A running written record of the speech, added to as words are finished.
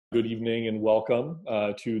Good evening and welcome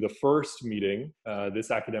to the first meeting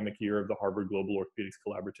this academic year of the Harvard Global Orthopaedics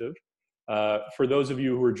Collaborative. For those of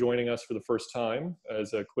you who are joining us for the first time,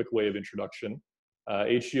 as a quick way of introduction,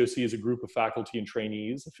 HGOC is a group of faculty and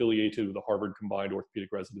trainees affiliated with the Harvard Combined Orthopedic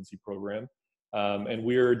Residency Program, and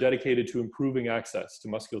we are dedicated to improving access to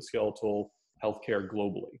musculoskeletal healthcare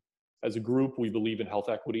globally. As a group, we believe in health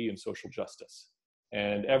equity and social justice.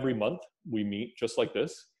 And every month we meet just like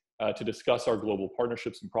this to discuss our global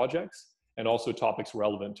partnerships and projects, and also topics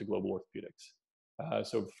relevant to global orthopedics.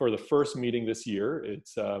 So for the first meeting this year,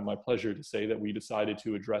 it's my pleasure to say that we decided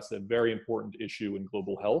to address a very important issue in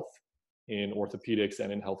global health, in orthopedics,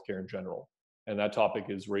 and in healthcare in general. And that topic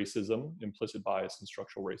is racism, implicit bias, and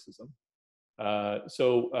structural racism.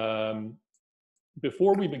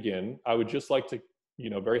 Before we begin, I would just like to,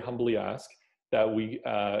 very humbly ask that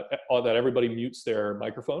that everybody mutes their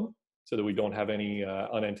microphone, so that we don't have any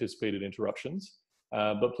unanticipated interruptions.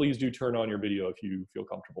 But please do turn on your video if you feel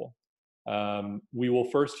comfortable. We will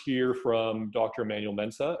first hear from Dr. Emmanuel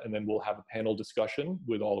Mensah, and then we'll have a panel discussion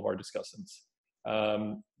with all of our discussants.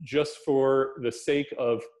 Just for the sake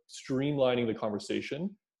of streamlining the conversation,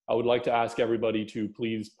 I would like to ask everybody to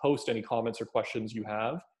please post any comments or questions you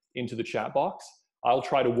have into the chat box. I'll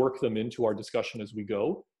try to work them into our discussion as we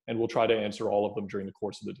go, and we'll try to answer all of them during the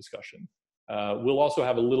course of the discussion. We'll also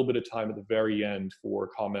have a little bit of time at the very end for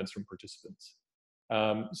comments from participants.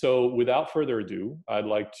 So without further ado, I'd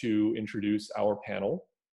like to introduce our panel.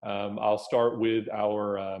 I'll start with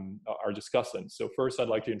our discussants. So first, I'd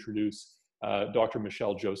like to introduce Dr.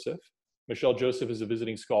 Michelle Joseph. Michelle Joseph is a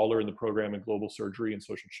visiting scholar in the program in Global Surgery and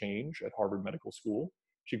Social Change at Harvard Medical School.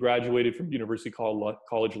 She graduated from University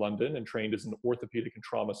College London and trained as an orthopedic and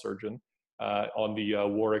trauma surgeon on the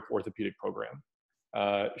Warwick Orthopedic program.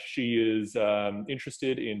 She is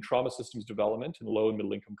interested in trauma systems development in low and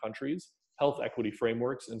middle income countries, health equity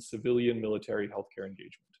frameworks, and civilian military healthcare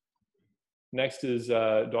engagement. Next is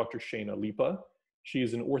Dr. Shaina Lipa. She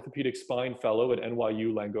is an orthopedic spine fellow at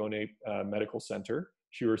NYU Langone Medical Center.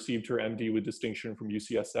 She received her MD with distinction from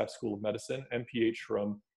UCSF School of Medicine, MPH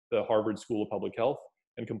from the Harvard School of Public Health,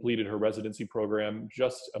 and completed her residency program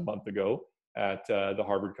just a month ago at the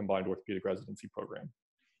Harvard Combined Orthopedic Residency Program.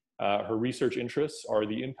 Her research interests are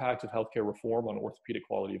the impact of healthcare reform on orthopedic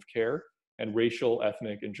quality of care and racial,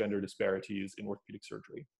 ethnic, and gender disparities in orthopedic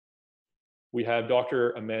surgery. We have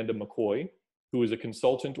Dr. Amanda McCoy, who is a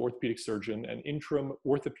consultant orthopedic surgeon and interim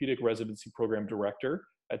orthopedic residency program director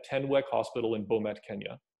at Tenwek Hospital in Bomet,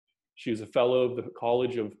 Kenya. She is a fellow of the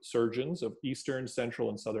College of Surgeons of Eastern, Central,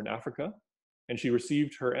 and Southern Africa, and she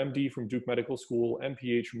received her MD from Duke Medical School,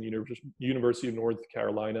 MPH from the University of North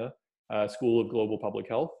Carolina School of Global Public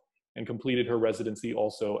Health, and completed her residency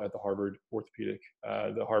also at the Harvard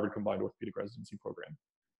Combined Orthopedic Residency Program.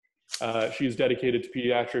 She is dedicated to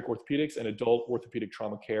pediatric orthopedics and adult orthopedic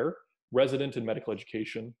trauma care, resident in medical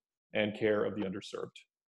education, and care of the underserved.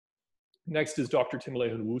 Next is Dr.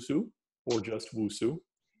 Timilehin Wusu, or just Wusu.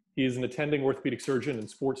 He is an attending orthopedic surgeon and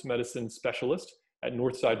sports medicine specialist at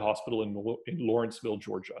Northside Hospital in Lawrenceville,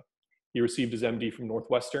 Georgia. He received his MD from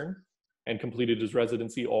Northwestern and completed his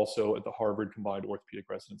residency also at the Harvard Combined Orthopedic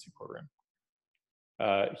Residency Program.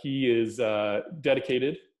 He is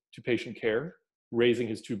dedicated to patient care, raising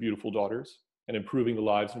his two beautiful daughters, and improving the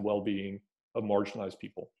lives and well-being of marginalized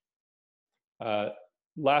people.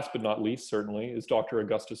 Last but not least, certainly, is Dr.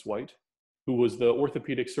 Augustus White, who was the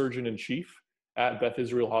orthopedic surgeon-in-chief at Beth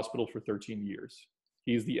Israel Hospital for 13 years.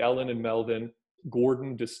 He's the Ellen and Melvin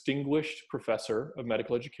Gordon Distinguished Professor of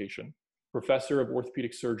Medical Education, Professor of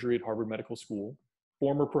Orthopedic Surgery at Harvard Medical School,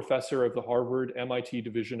 former Professor of the Harvard MIT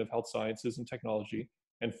Division of Health Sciences and Technology,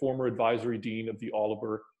 and former Advisory Dean of the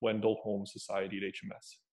Oliver Wendell Holmes Society at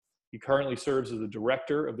HMS. He currently serves as the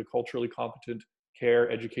Director of the Culturally Competent Care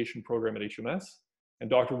Education Program at HMS, and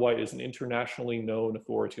Dr. White is an internationally known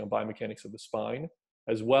authority on biomechanics of the spine,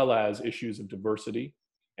 as well as issues of diversity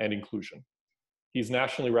and inclusion. He's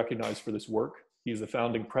nationally recognized for this work. He's the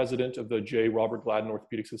founding president of the J. Robert Gladden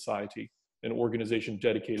Orthopedic Society, an organization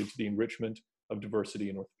dedicated to the enrichment of diversity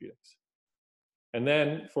in orthopedics. And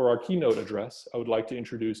then for our keynote address, I would like to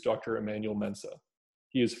introduce Dr. Emmanuel Mensah.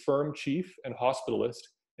 He is firm chief and hospitalist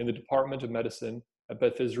in the Department of Medicine at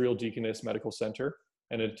Beth Israel Deaconess Medical Center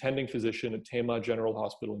and an attending physician at Tema General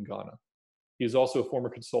Hospital in Ghana. He is also a former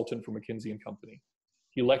consultant for McKinsey Company.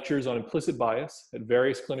 He lectures on implicit bias at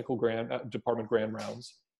various clinical department grand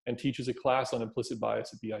rounds and teaches a class on implicit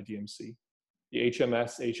bias at BIDMC, the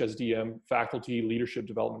HMS HSDM Faculty Leadership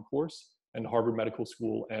Development course, and Harvard Medical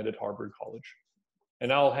School and at Harvard College. And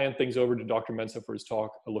now I'll hand things over to Dr. Mensah for his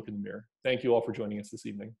talk, A Look in the Mirror. Thank you all for joining us this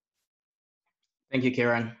evening. Thank you,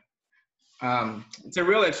 Kieran. It's a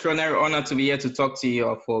real extraordinary honor to be here to talk to you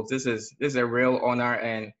all, folks. This is a real honor,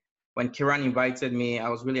 and when Kiran invited me, I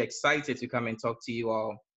was really excited to come and talk to you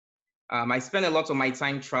all. I spent a lot of my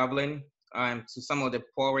time traveling to some of the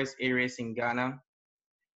poorest areas in Ghana,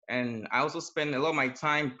 and I also spent a lot of my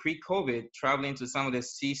time pre-COVID traveling to some of the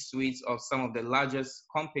C-suites of some of the largest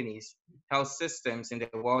companies, health systems in the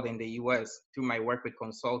world, in the US, through my work with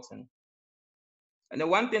consulting. And the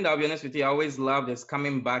one thing that I'll be honest with you, I always loved is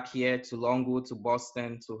coming back here to Longwood, to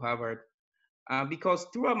Boston, to Harvard, because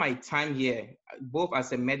throughout my time here, both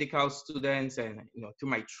as a medical student and through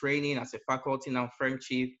my training as a faculty now firm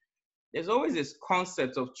chief, there's always this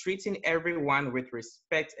concept of treating everyone with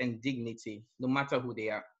respect and dignity, no matter who they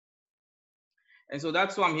are. And so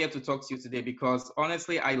that's why I'm here to talk to you today, because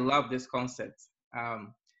honestly, I love this concept. I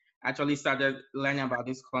actually started learning about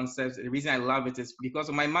this concept. The reason I love it is because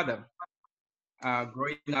of my mother.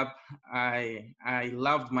 Growing up, I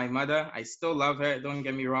loved my mother. I still love her, don't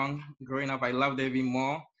get me wrong. Growing up, I loved her even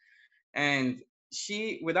more. And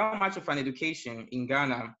she, without much of an education in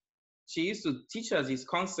Ghana, she used to teach us these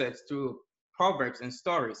concepts through proverbs and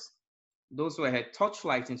stories. Those were her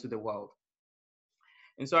torchlight into the world.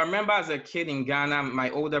 And so I remember as a kid in Ghana, my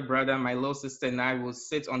older brother, my little sister, and I would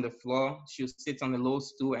sit on the floor. She would sit on the low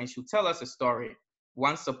stool and she would tell us a story.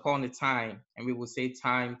 Once upon a time, and we would say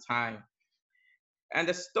time, time. And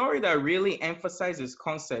the story that really emphasizes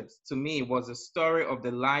concepts to me was the story of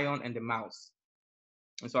the lion and the mouse.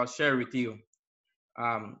 And so I'll share it with you.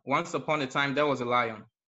 Once upon a time, there was a lion.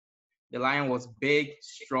 The lion was big,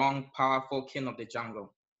 strong, powerful, king of the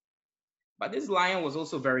jungle. But this lion was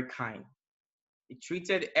also very kind. He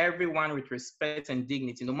treated everyone with respect and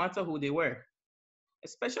dignity, no matter who they were,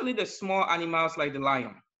 especially the small animals like the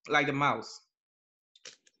lion, like the mouse.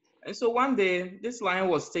 And so one day, this lion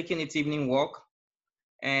was taking its evening walk,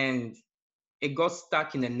 and it got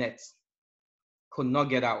stuck in a net, could not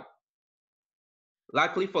get out.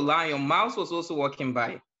 Luckily for lion, mouse was also walking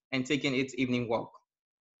by and taking its evening walk.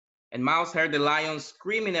 And mouse heard the lion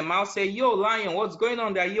screaming, and mouse said, "Yo, lion, what's going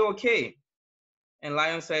on there? Are you okay?" And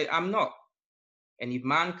lion said, "I'm not. And if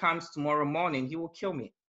man comes tomorrow morning, he will kill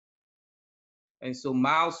me." And so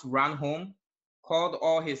mouse ran home, called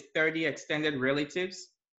all his 30 extended relatives.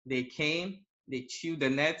 They came, they chewed the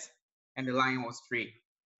net, and the lion was free.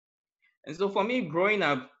 And so for me, growing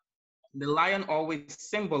up, the lion always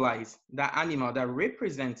symbolized that animal that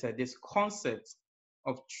represented this concept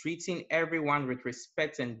of treating everyone with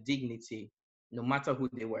respect and dignity, no matter who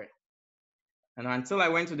they were. And until I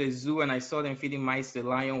went to the zoo and I saw them feeding mice to the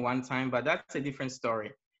lion one time, but that's a different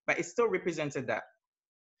story. But it still represented that.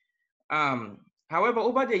 However,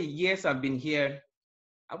 over the years I've been here,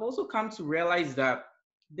 I've also come to realize that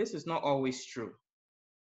this is not always true.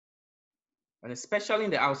 And especially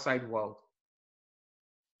in the outside world.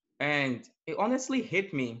 And it honestly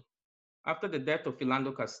hit me after the death of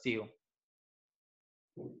Philando Castile.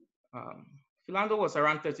 Philando was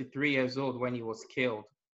around 33 years old when he was killed.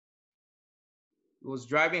 He was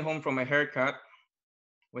driving home from a haircut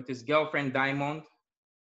with his girlfriend Diamond,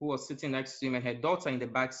 who was sitting next to him, and her daughter in the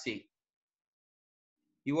back seat.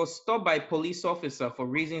 He was stopped by a police officer for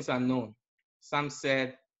reasons unknown. Some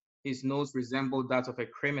said his nose resembled that of a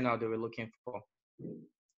criminal they were looking for.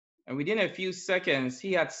 And within a few seconds,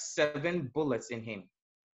 he had 7 bullets in him.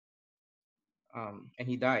 And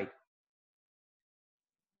he died.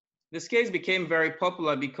 This case became very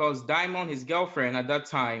popular because Diamond, his girlfriend at that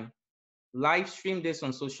time, live streamed this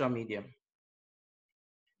on social media.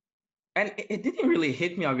 And it didn't really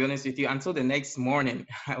hit me, I'll be honest with you, until the next morning.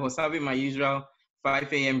 I was having my usual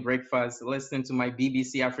 5 a.m. breakfast, listening to my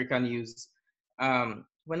BBC Africa News,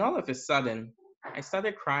 when all of a sudden, I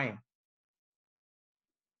started crying.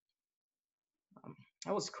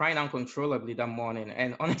 I was crying uncontrollably that morning.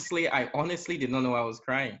 And honestly, I did not know I was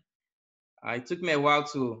crying. It took me a while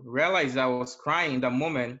to realize I was crying in that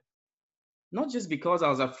moment, not just because I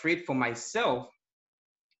was afraid for myself,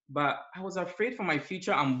 but I was afraid for my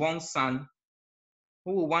future unborn son,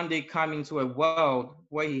 who will one day come into a world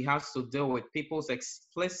where he has to deal with people's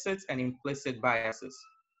explicit and implicit biases.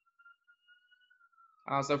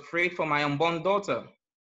 I was afraid for my unborn daughter,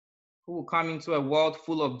 who will come into a world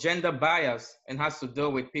full of gender bias and has to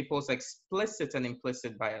deal with people's explicit and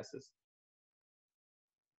implicit biases.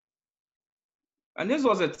 And this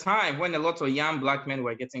was a time when a lot of young Black men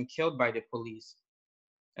were getting killed by the police.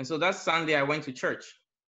 And so that Sunday, I went to church.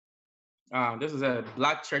 This is a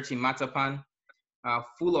Black church in Matapan,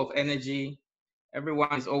 full of energy.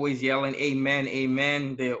 Everyone is always yelling, "Amen,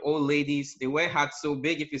 amen." The old ladies, they wear hats so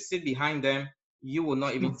big, if you sit behind them, you will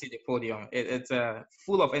not even see the podium. It's a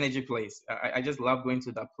full of energy place. I just love going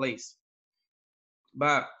to that place.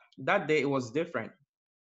 But that day it was different.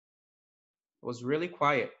 It was really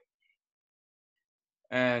quiet.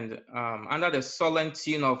 And under the solemn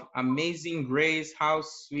tune of Amazing Grace, how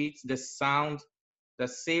sweet the sound that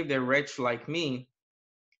saved a wretch like me,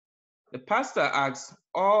 the pastor asked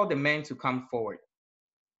all the men to come forward.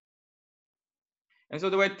 And so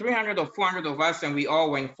there were 300 or 400 of us, and we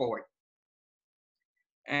all went forward.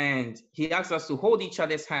 And he asked us to hold each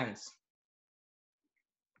other's hands.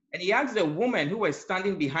 And he asked the women who were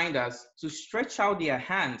standing behind us to stretch out their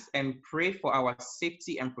hands and pray for our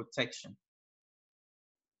safety and protection.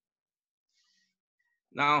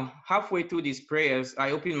 Now, halfway through these prayers,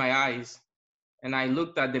 I opened my eyes and I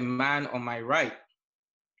looked at the man on my right.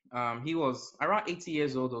 He was around 80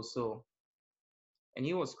 years old or so, and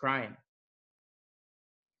he was crying.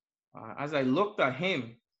 As I looked at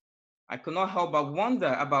him, I could not help but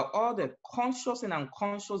wonder about all the conscious and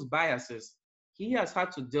unconscious biases he has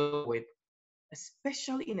had to deal with,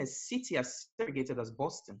 especially in a city as segregated as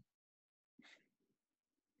Boston.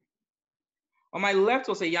 On my left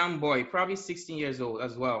was a young boy, probably 16 years old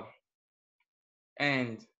as well.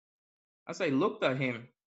 And as I looked at him,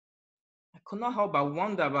 I could not help but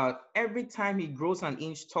wonder about every time he grows an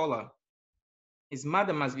inch taller, his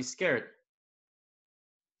mother must be scared,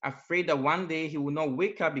 afraid that one day he will not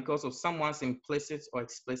wake up because of someone's implicit or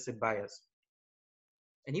explicit bias.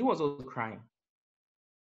 And he was also crying.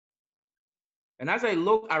 And as I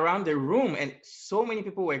looked around the room and so many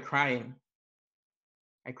people were crying,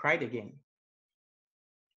 I cried again.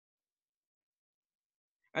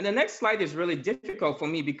 And the next slide is really difficult for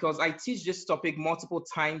me because I teach this topic multiple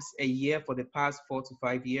times a year for the past 4 to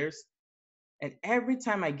 5 years. And every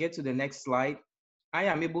time I get to the next slide, I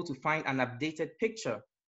am able to find an updated picture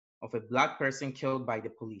of a Black person killed by the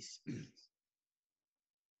police.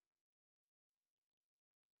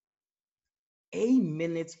 8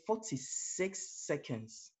 minutes, 46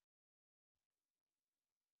 seconds.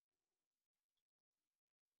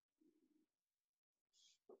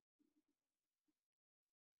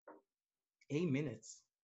 Eight minutes,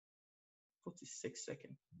 46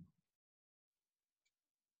 seconds.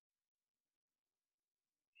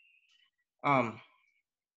 And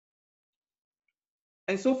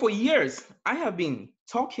so for years, I have been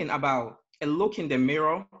talking about a look in the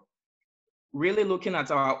mirror, really looking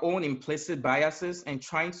at our own implicit biases and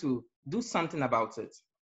trying to do something about it.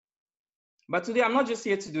 But today, I'm not just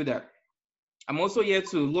here to do that. I'm also here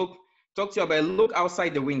to talk to you about look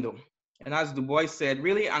outside the window. And as Du Bois said,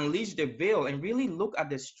 really unleash the veil and really look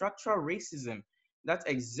at the structural racism that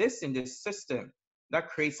exists in the system that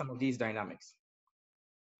creates some of these dynamics.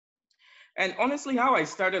 And honestly, how I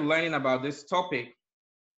started learning about this topic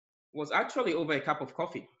was actually over a cup of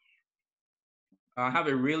coffee. I have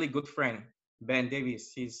a really good friend, Ben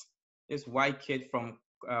Davis. He's this white kid from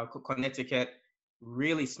Connecticut,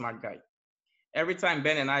 really smart guy. Every time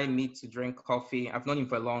Ben and I meet to drink coffee, I've known him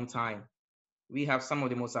for a long time. We have some of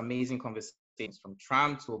the most amazing conversations, from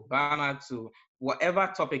Trump to Obama to whatever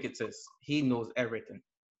topic it is. He knows everything.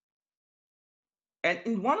 And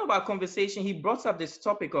in one of our conversations, he brought up this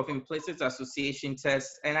topic of implicit association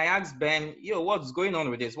tests. And I asked Ben, what's going on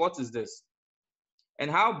with this? What is this? And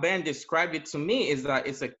how Ben described it to me is that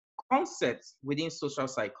it's a concept within social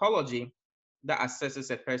psychology that assesses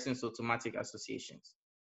a person's automatic associations.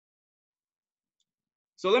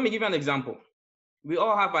 So let me give you an example. We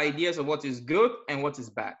all have ideas of what is good and what is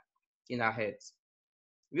bad in our heads.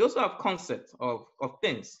 We also have concepts of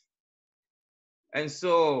things. And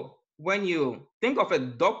so when you think of a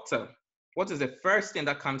doctor, what is the first thing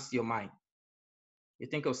that comes to your mind? You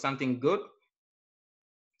think of something good,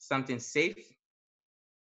 something safe,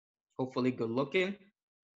 hopefully good looking.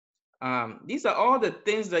 These are all the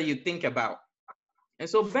things that you think about. And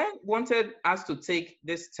so Ben wanted us to take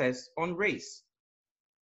this test on race.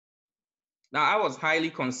 Now, I was highly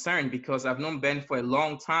concerned because I've known Ben for a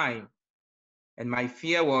long time. And my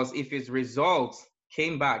fear was if his results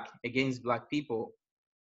came back against Black people,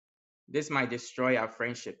 this might destroy our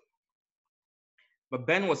friendship. But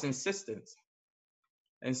Ben was insistent.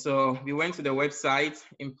 And so we went to the website,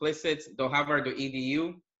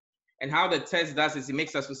 implicit.harvard.edu. And how the test does is it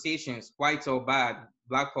makes associations, white or bad,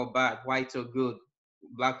 Black or bad, white or good,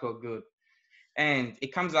 Black or good. And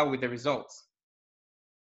it comes out with the results.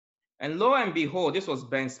 And lo and behold, this was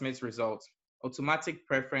Ben Smith's result: automatic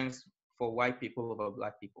preference for white people over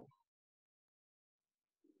Black people.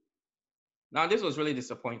 Now, this was really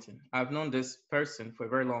disappointing. I've known this person for a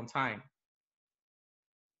very long time.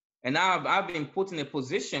 And now I've been put in a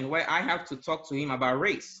position where I have to talk to him about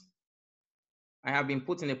race. I have been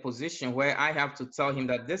put in a position where I have to tell him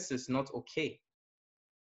that this is not okay.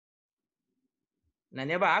 And I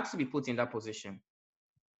never asked to be put in that position.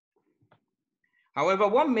 However,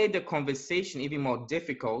 what made the conversation even more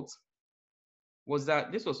difficult was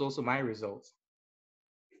that this was also my result.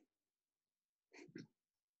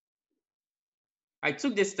 I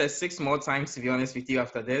took this test 6 more times, to be honest with you,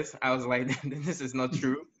 after this. I was like, this is not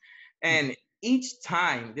true. And each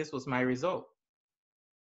time, this was my result.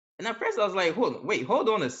 And at first, I was like, hold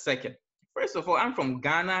on a second. First of all, I'm from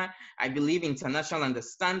Ghana. I believe in international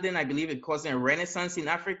understanding. I believe in causing a renaissance in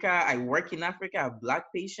Africa. I work in Africa. I have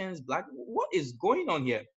Black patients. What is going on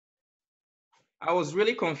here? I was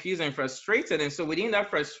really confused and frustrated. And so within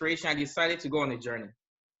that frustration, I decided to go on a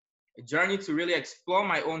journey to really explore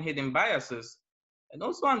my own hidden biases and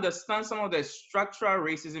also understand some of the structural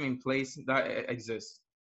racism in place that exists.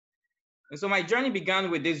 And so my journey began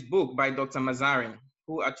with this book by Dr. Mazarin,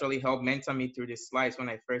 who actually helped mentor me through the slides when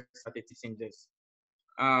I first started teaching this.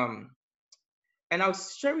 And I'll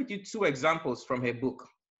share with you 2 examples from her book.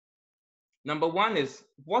 Number 1 is,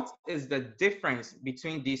 what is the difference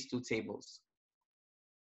between these 2 tables?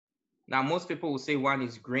 Now, most people will say one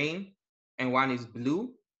is green and one is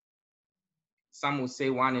blue. Some will say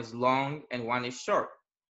one is long and one is short.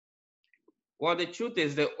 Well, the truth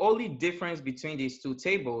is the only difference between these 2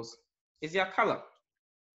 tables is their color.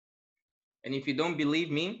 And if you don't believe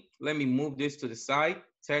me, let me move this to the side,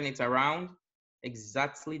 turn it around,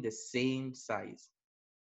 exactly the same size.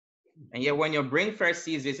 And yet when your brain first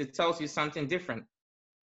sees this, it tells you something different.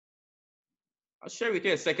 I'll share with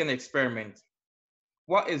you a second experiment.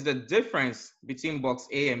 What is the difference between box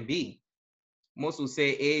A and B? Most will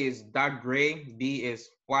say A is dark gray, B is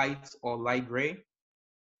white or light gray.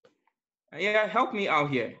 And yeah, help me out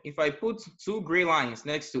here. If I put 2 gray lines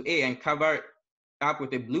next to A and cover it up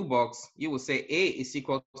with a blue box, you will say A is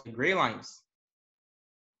equal to the gray lines.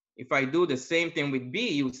 If I do the same thing with B,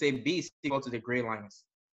 you would say B is equal to the gray lines.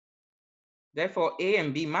 Therefore, A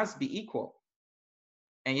and B must be equal.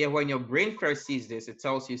 And yet when your brain first sees this, it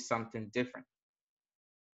tells you something different.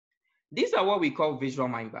 These are what we call visual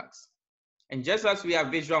mind bugs. And just as we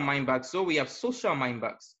have visual mind bugs, so we have social mind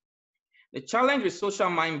bugs. The challenge with social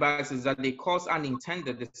mind bugs is that they cause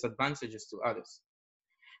unintended disadvantages to others.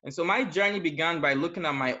 And so my journey began by looking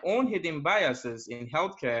at my own hidden biases in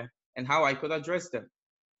healthcare and how I could address them.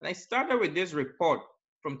 And I started with this report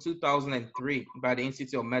from 2003 by the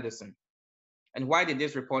Institute of Medicine. And why did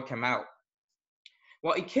this report come out?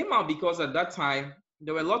 Well, it came out because at that time,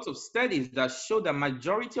 there were lots of studies that showed the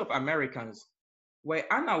majority of Americans were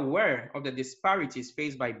unaware of the disparities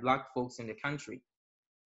faced by Black folks in the country.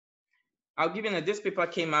 I'll give you this paper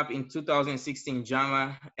came up in 2016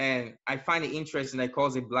 JAMA, and I find it interesting. I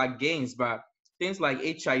call it Black gains, but things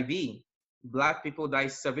like HIV, Black people die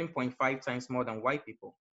 7.5 times more than white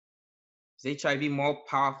people. Is HIV more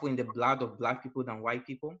powerful in the blood of Black people than white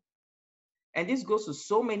people? And this goes to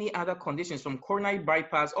so many other conditions, from coronary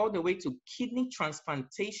bypass all the way to kidney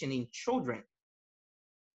transplantation in children.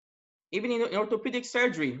 Even in orthopedic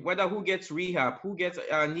surgery, whether who gets rehab, who gets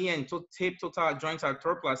knee and tape total joint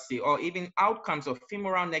arthroplasty, or even outcomes of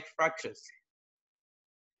femoral neck fractures.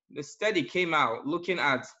 The study came out looking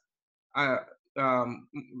at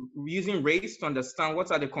using race to understand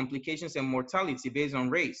what are the complications and mortality based on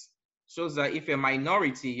race. Shows that if you're a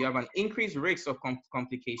minority, you have an increased risk of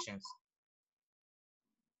complications.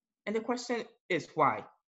 And the question is why?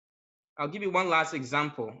 I'll give you one last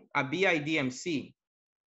example. At BIDMC,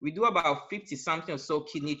 we do about 50-something or so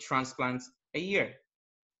kidney transplants a year.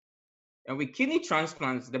 And with kidney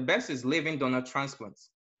transplants, the best is living donor transplants.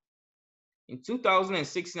 In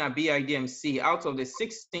 2016 at BIDMC, out of the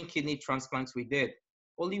 16 kidney transplants we did,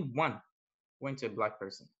 only 1 went to a Black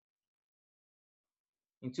person.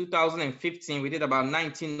 In 2015, we did about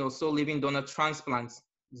 19 or so living donor transplants,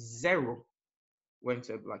 0 went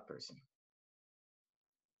to a Black person.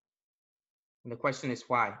 And the question is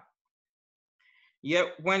why? Yet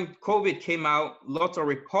when COVID came out, lots of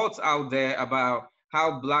reports out there about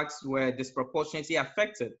how Blacks were disproportionately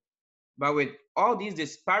affected. But with all these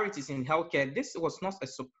disparities in healthcare, this was not a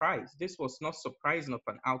surprise. This was not surprising of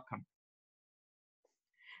an outcome.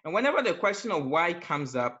 And whenever the question of why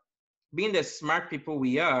comes up, being the smart people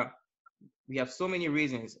we are, we have so many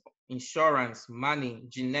reasons: insurance, money,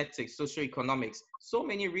 genetics, socioeconomics, so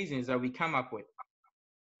many reasons that we come up with.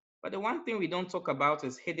 But the one thing we don't talk about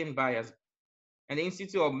is hidden bias. And the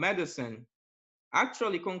Institute of Medicine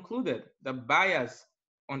actually concluded that bias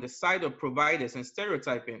on the side of providers and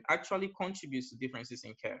stereotyping actually contributes to differences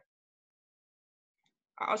in care.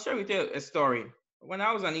 I'll share with you a story. When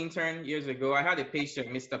I was an intern years ago, I had a patient,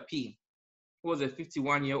 Mr. P, who was a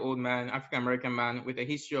 51-year-old man, African-American man with a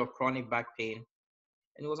history of chronic back pain.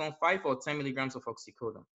 And he was on 5 or 10 milligrams of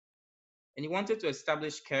oxycodone. And he wanted to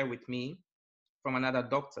establish care with me from another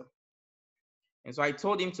doctor. And so I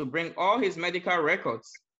told him to bring all his medical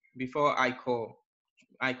records before I could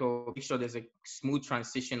make sure there's a smooth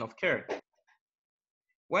transition of care.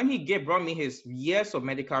 When he brought me his years of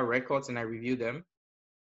medical records and I reviewed them,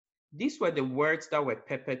 these were the words that were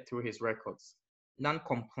peppered through his records: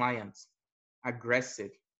 non-compliant,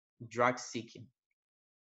 aggressive, drug-seeking.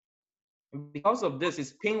 Because of this,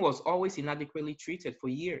 his pain was always inadequately treated for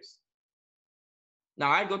years. Now,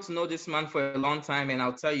 I got to know this man for a long time, and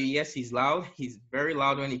I'll tell you, yes, he's loud. He's very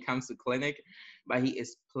loud when he comes to clinic, but he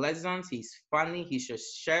is pleasant, he's funny, he's a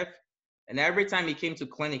chef. And every time he came to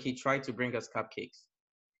clinic, he tried to bring us cupcakes.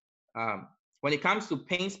 When it comes to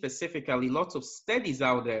pain specifically, lots of studies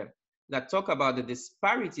out there that talk about the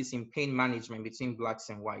disparities in pain management between Blacks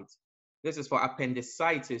and whites. This is for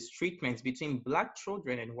appendicitis treatments between Black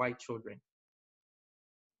children and white children.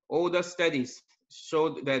 Older studies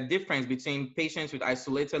showed the difference between patients with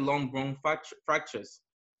isolated long bone fractures,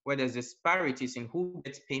 where there's disparities in who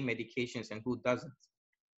gets pain medications and who doesn't.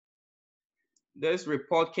 This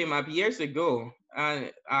report came up years ago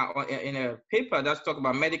in a paper that's talking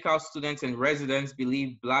about medical students and residents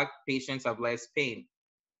believe Black patients have less pain.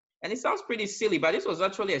 And it sounds pretty silly, but this was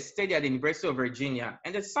actually a study at the University of Virginia,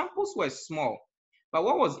 and the samples were small. But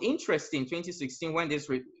what was interesting in 2016 when this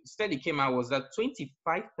study came out was that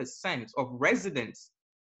 25% of residents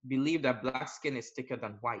believe that Black skin is thicker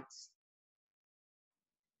than whites.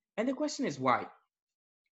 And the question is why?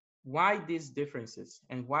 Why these differences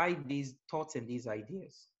and why these thoughts and these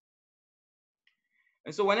ideas?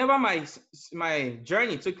 And so whenever my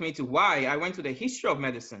journey took me to why, I went to the history of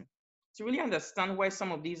medicine to really understand where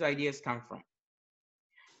some of these ideas come from.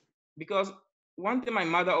 Because one thing my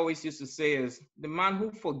mother always used to say is, the man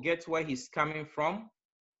who forgets where he's coming from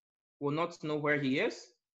will not know where he is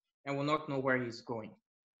and will not know where he's going.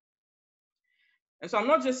 And so I'm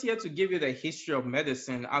not just here to give you the history of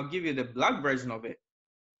medicine, I'll give you the Black version of it.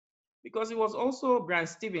 Because it was also Brian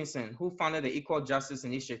Stevenson who founded the Equal Justice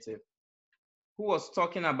Initiative, who was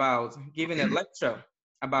talking about giving a lecture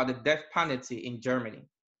about the death penalty in Germany.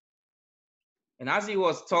 And as he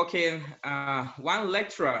was talking, one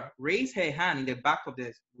lecturer raised her hand in the back of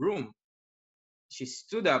the room. She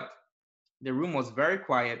stood up, the room was very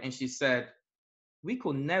quiet, and she said, "We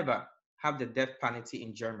could never have the death penalty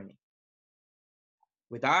in Germany.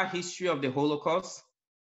 With our history of the Holocaust,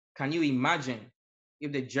 can you imagine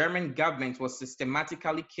if the German government was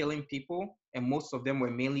systematically killing people, and most of them were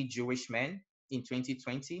mainly Jewish men in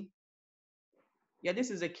 2020? Yeah, this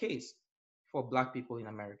is a case for Black people in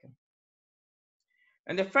America."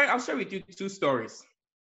 And I'll share with you two stories.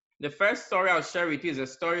 The first story I'll share with you is a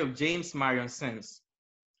story of James Marion Sims.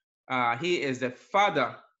 He is the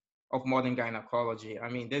father of modern gynecology. I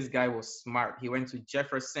mean, this guy was smart. He went to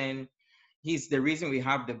Jefferson. He's the reason we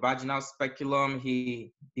have the vaginal speculum.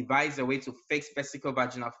 He devised a way to fix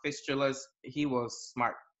vesicovaginal fistulas. He was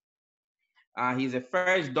smart. He's the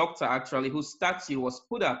first doctor, actually, whose statue was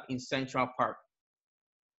put up in Central Park.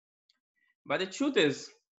 But the truth is,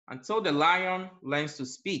 until the lion learns to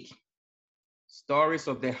speak, stories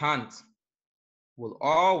of the hunt will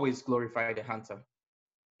always glorify the hunter.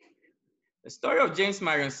 The story of James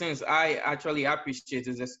Marion Sims I actually appreciate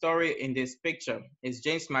is the story in this picture. It's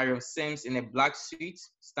James Marion Sims in a Black suit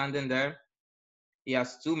standing there. He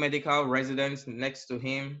has two medical residents next to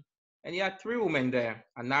him, and he had three women there,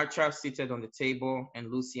 Anarcha seated on the table,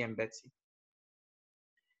 and Lucy and Betty.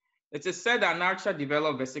 It is said that Anarcha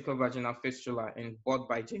developed vesicovaginal fistula and bought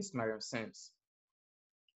by James Marion Sims.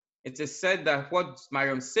 It is said that what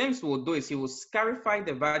Marion Sims will do is he will scarify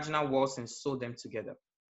the vaginal walls and sew them together.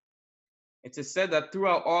 It is said that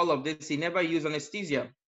throughout all of this, he never used anesthesia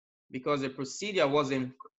because the procedure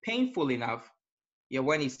wasn't painful enough. Yet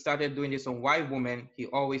when he started doing this on white women, he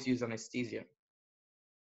always used anesthesia.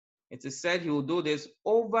 It is said he will do this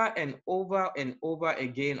over and over and over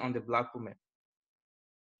again on the Black woman.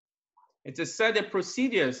 It is said the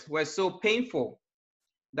procedures were so painful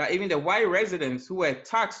that even the white residents who were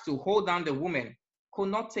tasked to hold down the woman could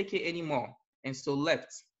not take it anymore and so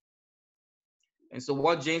left. And so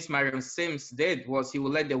what James Marion Sims did was he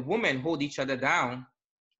would let the women hold each other down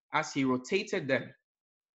as he rotated them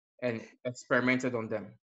and experimented on them.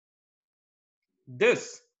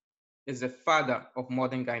 This is the father of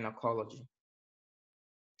modern gynecology.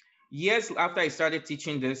 Years after I started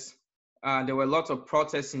teaching this, there were lots of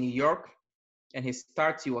protests in New York, and his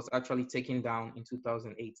statue was actually taken down in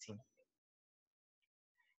 2018.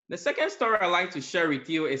 The second story I'd like to share with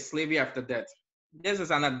you is Slavery After Death. This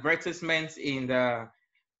is an advertisement in the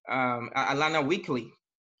Atlanta Weekly,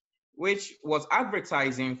 which was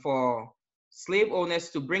advertising for slave owners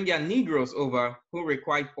to bring their Negroes over who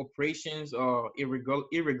required operations or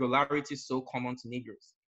irregularities so common to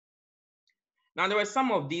Negroes. Now, there were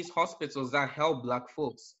some of these hospitals that helped Black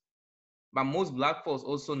folks, but most Black folks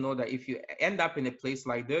also know that if you end up in a place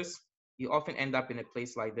like this, you often end up in a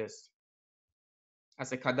place like this,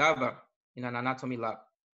 as a cadaver in an anatomy lab.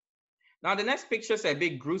 Now, the next pictures are a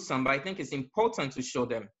bit gruesome, but I think it's important to show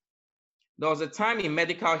them. There was a time in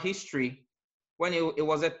medical history when it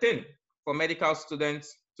was a thing for medical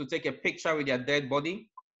students to take a picture with their dead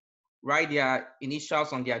body, write their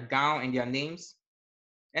initials on their gown and their names,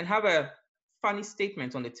 and have a funny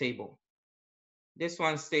statement on the table. This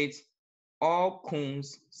one states, "All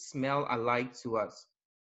coons smell alike to us."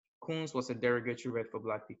 Coons was a derogatory word for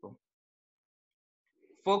Black people.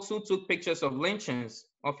 Folks who took pictures of lynchings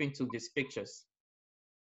often took these pictures.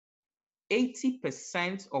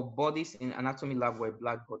 80% of bodies in anatomy lab were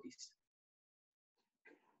Black bodies.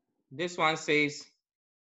 This one says,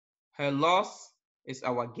 "Her loss is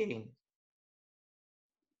our gain."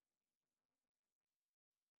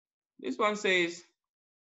 This one says,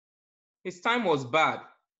 "His time was bad,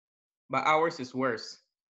 but ours is worse,"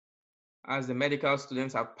 as the medical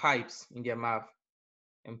students have pipes in their mouth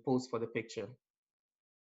and pose for the picture.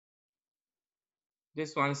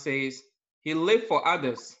 This one says, "He lived for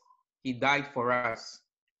others, he died for us."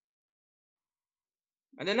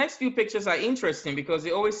 And the next few pictures are interesting because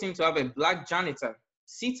they always seem to have a Black janitor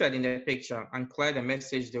seated in the picture and clear the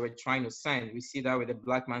message they were trying to send. We see that with a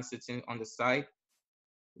Black man sitting on the side.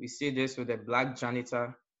 We see this with a Black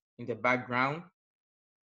janitor in the background.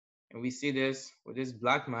 And we see this with this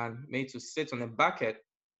Black man made to sit on a bucket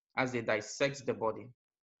as they dissect the body.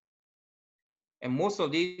 And most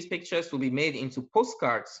of these pictures will be made into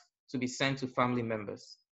postcards to be sent to family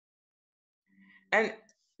members. And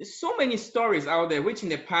there's so many stories out there, which in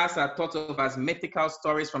the past are thought of as mythical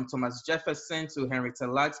stories, from Thomas Jefferson to Henrietta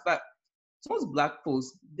Lacks, but most Black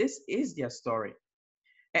folks, this is their story.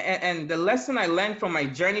 And the lesson I learned from my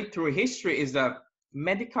journey through history is that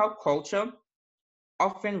medical culture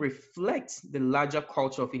often reflects the larger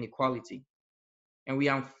culture of inequality. And we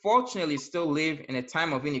unfortunately still live in a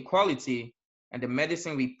time of inequality, and the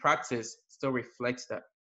medicine we practice still reflects that.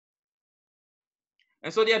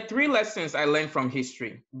 And so there are three lessons I learned from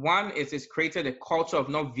history. One is it's created a culture of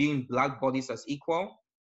not viewing Black bodies as equal.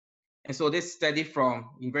 And so this study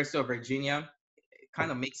from University of Virginia kind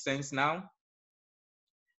of makes sense now.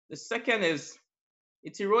 The second is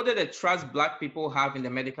it eroded the trust Black people have in the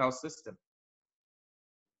medical system.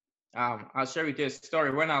 I'll share with you a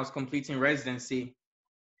story. When I was completing residency,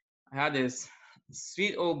 I had this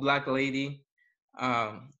sweet old Black lady.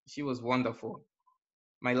 She was wonderful.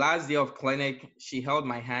 My last day of clinic, she held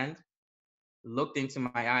my hand, looked into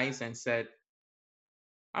my eyes and said,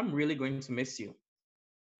 "I'm really going to miss you.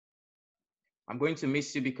 I'm going to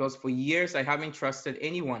miss you because for years I haven't trusted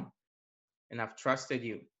anyone, and I've trusted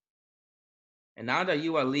you. And now that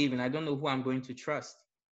you are leaving, I don't know who I'm going to trust."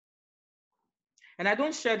 And I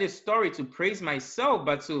don't share this story to praise myself,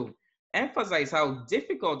 but to emphasize how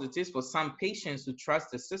difficult it is for some patients to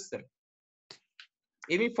trust the system.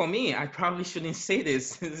 Even for me, I probably shouldn't say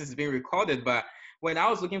this, this is being recorded, but when I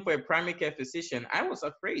was looking for a primary care physician, I was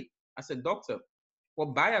afraid as a doctor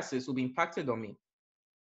what biases will be impacted on me.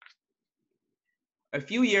 A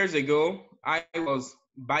few years ago, I was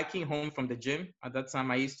biking home from the gym. At that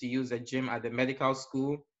time, I used to use a gym at the medical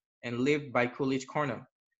school and lived by Coolidge Corner.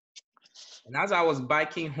 And as I was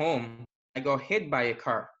biking home, I got hit by a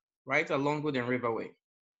car right along Golden Riverway.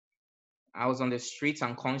 I was on the street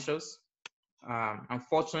unconscious.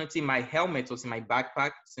 Unfortunately, my helmet was in my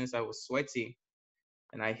backpack since I was sweaty,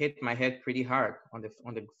 and I hit my head pretty hard on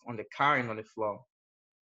the car and on the floor.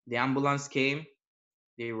 The ambulance came.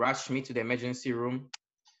 They rushed me to the emergency room.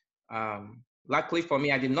 Luckily for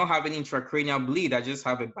me, I did not have any intracranial bleed. I just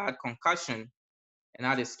have a bad concussion and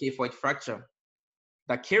I had a scaphoid fracture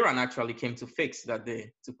that Kieran actually came to fix that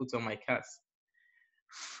day to put on my cast.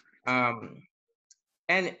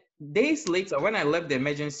 And days later, when I left the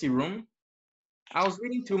emergency room, I was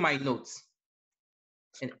reading through my notes,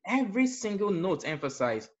 and every single note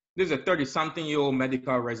emphasized, this is a 30-something-year-old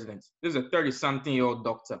medical resident. This is a 30-something-year-old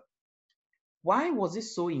doctor. Why was it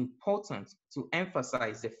so important to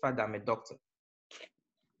emphasize the fact that I'm a doctor?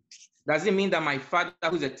 Does it mean that my father,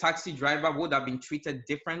 who's a taxi driver, would have been treated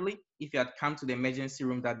differently if he had come to the emergency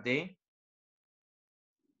room that day?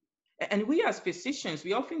 And we as physicians,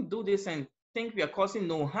 we often do this and think we are causing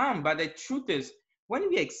no harm, but the truth is, when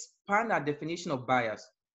we expand our definition of bias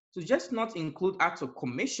to just not include acts of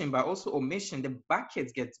commission, but also omission, the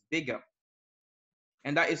bucket gets bigger.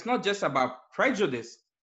 And that it's not just about prejudice,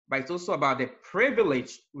 but it's also about the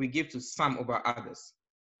privilege we give to some over others.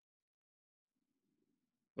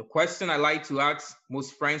 The question I like to ask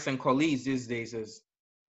most friends and colleagues these days is,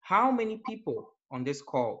 how many people on this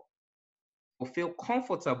call will feel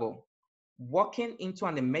comfortable walking into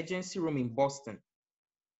an emergency room in Boston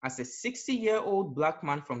as a 60-year-old Black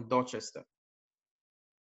man from Dorchester?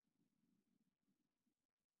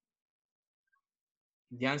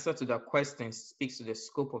 The answer to that question speaks to the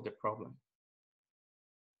scope of the problem.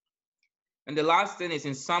 And the last thing is,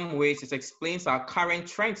 in some ways, it explains our current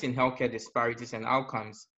trends in healthcare disparities and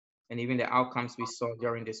outcomes, and even the outcomes we saw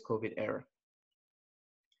during this COVID era.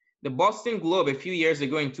 The Boston Globe, a few years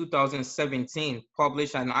ago in 2017,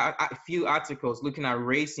 published a few articles looking at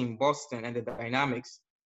race in Boston and the dynamics.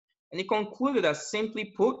 And it concluded that,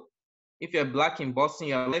 simply put, if you're Black in Boston,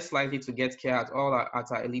 you're less likely to get care at all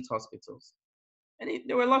at our elite hospitals. And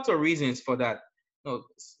there were lots of reasons for that. You know,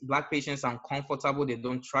 Black patients are uncomfortable, they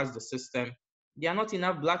don't trust the system. There are not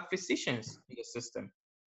enough Black physicians in the system.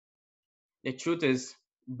 The truth is,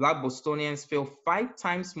 Black Bostonians feel 5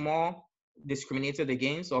 times more discriminated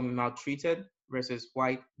against or maltreated versus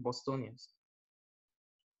white Bostonians.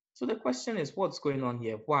 So the question is, what's going on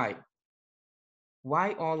here? Why?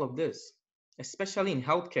 Why all of this, especially in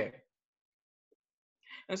healthcare?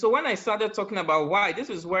 And so when I started talking about why,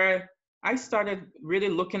 this is where I started really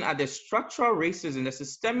looking at the structural racism, the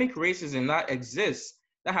systemic racism that exists,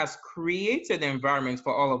 that has created the environment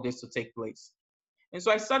for all of this to take place. And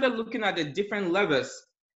so I started looking at the different levels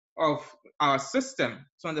of our system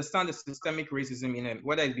to understand the systemic racism in it,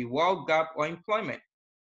 whether it be wealth gap or employment.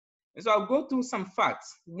 And so I'll go through some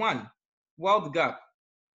facts. 1, wealth gap.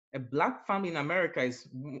 A Black family in America is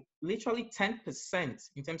literally 10%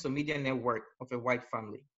 in terms of median net worth of a white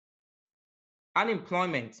family.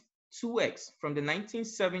 Unemployment, 2x from the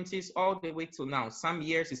 1970s all the way to now. Some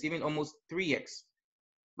years it's even almost 3x,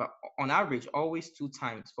 but on average, always 2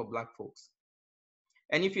 times for Black folks.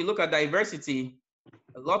 And if you look at diversity,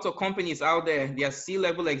 a lot of companies out there, their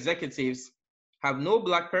C-level executives have no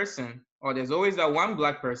Black person, or there's always that one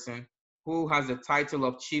Black person who has the title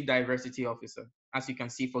of Chief Diversity Officer, as you can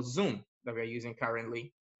see for Zoom that we're using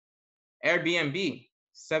currently. Airbnb,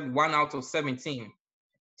 1 out of 17.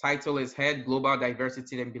 Title is Head Global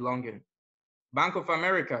Diversity and Belonging. Bank of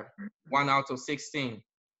America, 1 out of 16.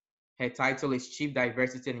 Her title is Chief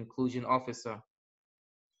Diversity and Inclusion Officer.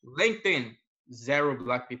 LinkedIn, 0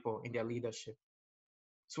 Black people in their leadership.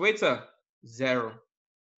 Twitter, 0.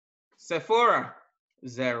 Sephora,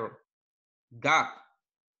 0. Gap,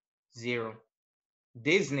 0.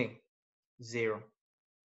 Disney, 0.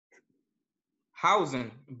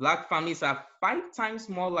 Housing, Black families are 5 times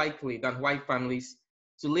more likely than white families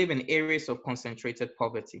to live in areas of concentrated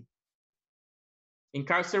poverty.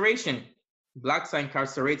 Incarceration, Blacks are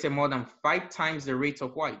incarcerated more than 5 times the rate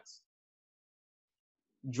of whites.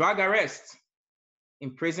 Drug arrest,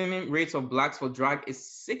 imprisonment rate of Blacks for drug is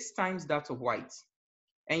 6 times that of whites.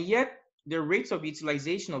 And yet, the rate of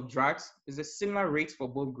utilization of drugs is a similar rate for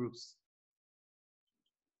both groups.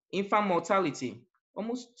 Infant mortality,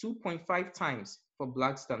 almost 2.5 times for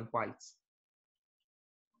Blacks than whites.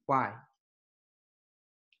 Why?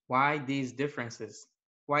 Why these differences?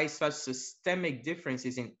 Why such systemic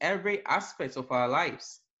differences in every aspect of our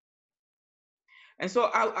lives? And so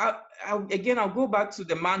I'll go back to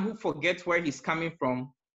the man who forgets where he's coming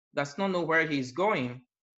from, does not know where he's going,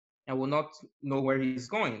 and will not know where he's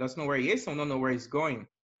going. Does not know where he is and will not know where he's going.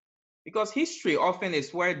 Because history often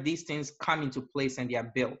is where these things come into place and they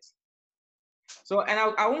are built. So, and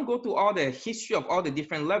I won't go through all the history of all the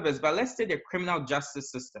different levels, but let's take the criminal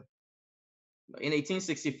justice system. In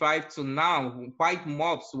 1865 to now, white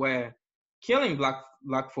mobs were killing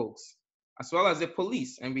black folks, as well as the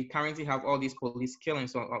police. And we currently have all these police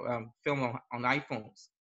killings filmed on iPhones.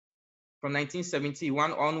 From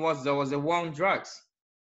 1971 onwards, there was a war on drugs,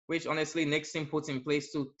 which honestly Nixon put in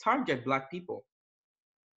place to target Black people.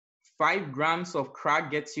 5 grams of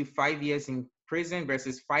crack gets you 5 years in prison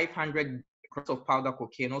versus 500 grams of powder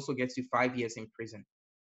cocaine also gets you 5 years in prison.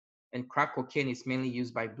 And crack cocaine is mainly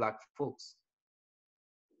used by Black folks.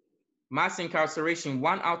 Mass incarceration,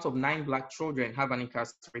 1 out of 9 Black children have an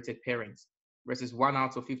incarcerated parent versus 1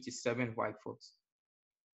 out of 57 white folks.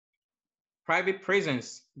 Private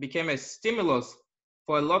prisons became a stimulus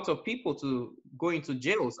for a lot of people to go into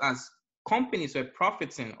jails as companies were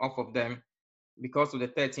profiting off of them because of the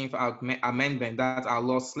 13th Amendment that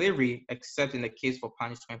outlawed slavery, except in the case for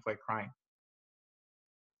punishment for a crime.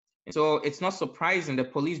 And so it's not surprising the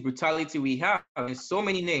police brutality we have in so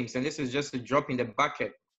many names, and this is just a drop in the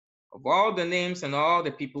bucket of all the names and all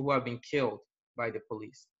the people who have been killed by the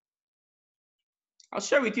police. I'll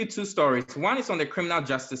share with you two stories. One is on the criminal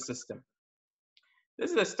justice system.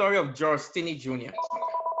 This is the story of George Stinney Jr.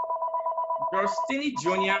 George Stinney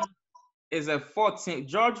Jr.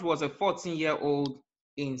 George was a 14-year-old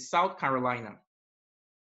in South Carolina.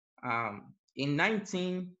 In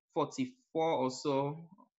 1944 or so,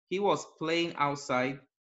 he was playing outside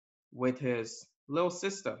with his little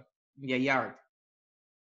sister in their yard.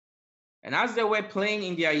 And as they were playing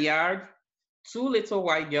in their yard, two little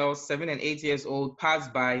white girls, 7 and 8 years old,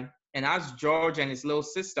 passed by and asked George and his little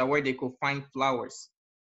sister where they could find flowers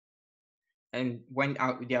and went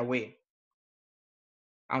out their way.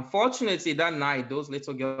 Unfortunately, that night, those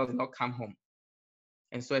little girls did not come home.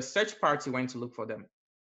 And so a search party went to look for them.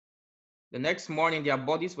 The next morning, their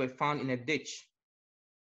bodies were found in a ditch.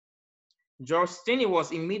 George Stinney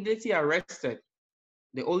was immediately arrested.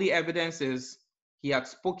 The only evidence is he had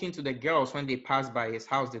spoken to the girls when they passed by his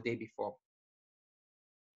house the day before.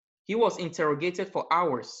 He was interrogated for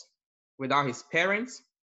hours without his parents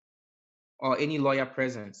or any lawyer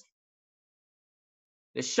present.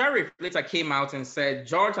 The sheriff later came out and said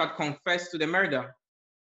George had confessed to the murder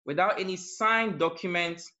without any signed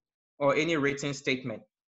document or any written statement.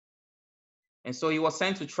 And so he was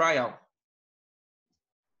sent to trial.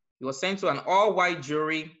 He was sent to an all-white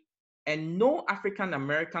jury, and no African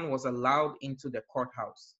American was allowed into the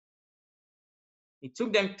courthouse. It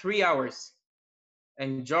took them 3 hours,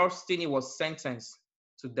 and George Stinney was sentenced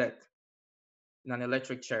to death in an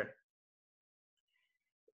electric chair.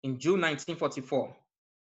 In June 1944,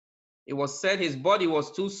 it was said his body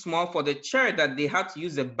was too small for the chair, that they had to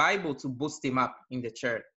use a Bible to boost him up in the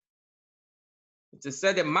chair. It is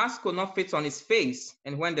said the mask could not fit on his face,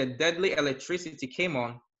 and when the deadly electricity came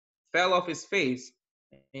on, fell off his face,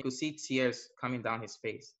 and you could see tears coming down his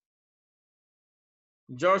face.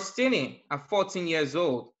 George Stinney, at 14 years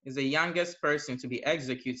old, is the youngest person to be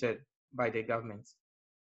executed by the government.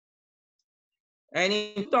 And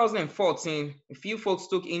in 2014, a few folks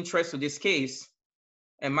took interest to this case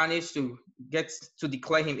and managed to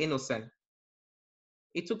declare him innocent.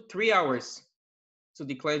 It took 3 hours to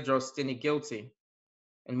declare George Stinney guilty,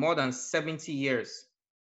 and more than 70 years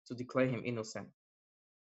to declare him innocent.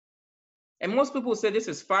 And most people say this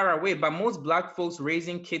is far away, but most Black folks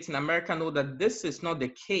raising kids in America know that this is not the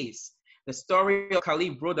case. The story of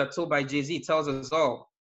Khalif Brother, told by Jay-Z, tells us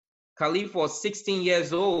all. Khalif was 16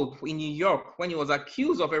 years old in New York when he was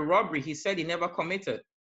accused of a robbery he said he never committed.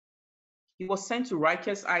 He was sent to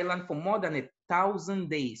Rikers Island for more than 1,000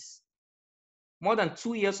 days, more than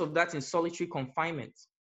 2 years of that in solitary confinement.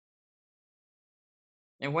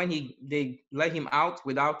 And when they let him out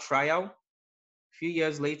without trial, a few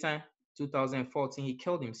years later, 2014, he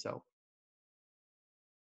killed himself.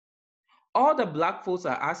 All the Black folks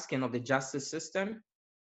are asking of the justice system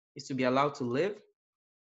is to be allowed to live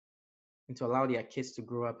and to allow their kids to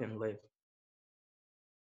grow up and live.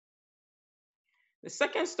 The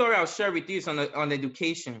second story I'll share with you is on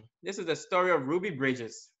education. This is the story of Ruby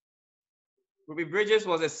Bridges. Ruby Bridges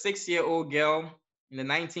was a 6-year-old girl in the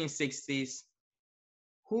 1960s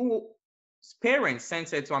whose parents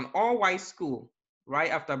sent her to an all-white school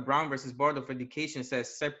right after Brown versus Board of Education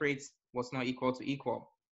says separate was not equal to equal.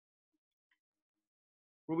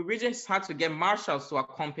 Ruby Bridges had to get marshals to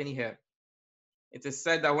accompany her. It is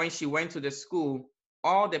said that when she went to the school,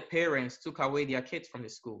 all the parents took away their kids from the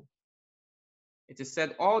school. It is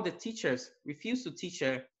said all the teachers refused to teach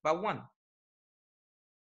her but one.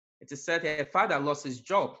 It is said her father lost his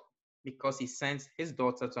job because he sent his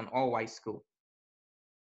daughter to an all-white school.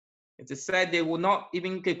 It is said they could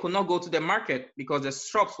not go to the market because the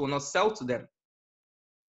shops will not sell to them.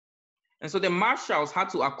 And so the marshals had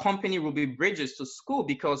to accompany Ruby Bridges to school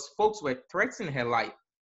because folks were threatening her life.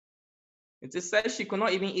 It is said she could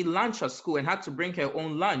not even eat lunch at school and had to bring her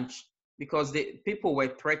own lunch because the people were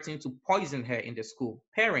threatening to poison her in the school,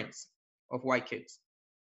 parents of white kids.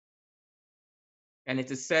 And it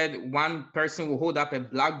is said one person will hold up a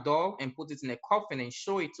black dog and put it in a coffin and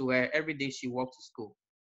show it to her every day she walked to school.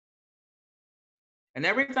 And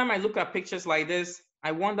every time I look at pictures like this,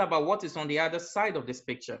 I wonder about what is on the other side of this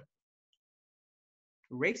picture.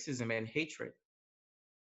 Racism and hatred.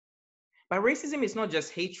 But racism is not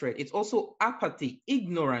just hatred, it's also apathy,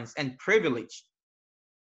 ignorance, and privilege.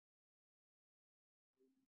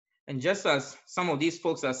 And just as some of these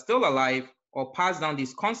folks are still alive or pass down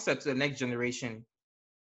these concepts to the next generation,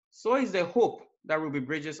 so is the hope that Ruby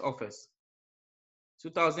Bridges offers.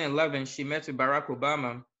 2011, she met with Barack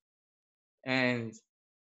Obama, and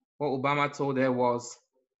what Obama told her was,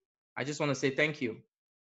 I just want to say thank you,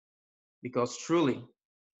 because truly,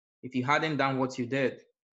 if you hadn't done what you did,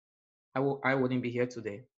 I wouldn't be here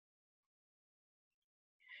today.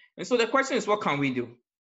 And so the question is, what can we do?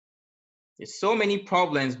 There's so many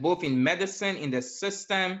problems, both in medicine, in the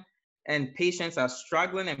system, and patients are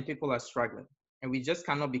struggling and people are struggling. And we just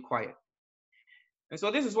cannot be quiet. And so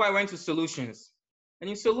this is why I went to solutions. And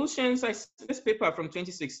in solutions, this paper from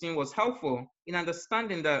 2016 was helpful in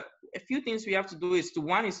understanding that a few things we have to do is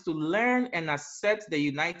one is to learn and accept the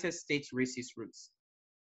United States racist roots.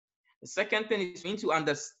 The second thing is we need to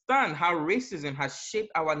understand how racism has shaped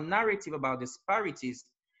our narrative about disparities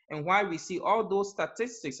and why we see all those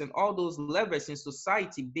statistics and all those levels in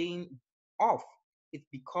society being off. It's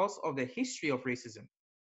because of the history of racism.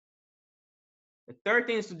 The third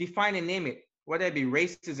thing is to define and name it, whether it be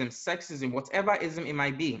racism, sexism, whatever ism it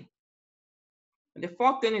might be. And the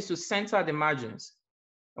fourth thing is to center the margins.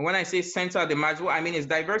 And when I say center the margins, what I mean is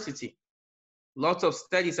diversity. Lots of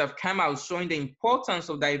studies have come out showing the importance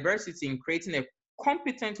of diversity in creating a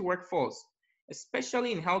competent workforce,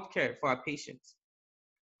 especially in healthcare for our patients.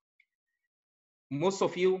 Most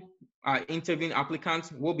of you are interviewing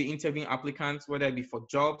applicants, will be interviewing applicants, whether it be for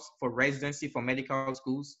jobs, for residency, for medical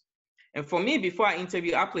schools. And for me, before I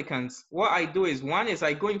interview applicants, what I do is, one is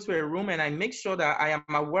I go into a room and I make sure that I am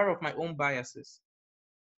aware of my own biases.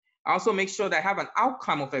 I also make sure that I have an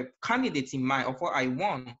outcome of a candidate in mind of what I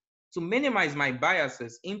want to minimize my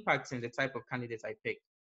biases impacting the type of candidate I pick.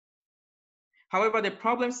 However, the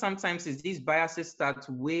problem sometimes is these biases start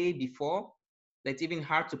way before that it's even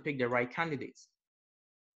hard to pick the right candidates.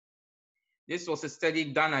 This was a study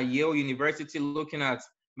done at Yale University looking at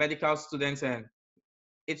medical students, and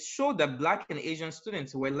it showed that Black and Asian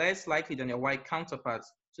students were less likely than their white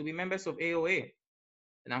counterparts to be members of AOA.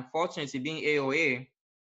 And unfortunately, being AOA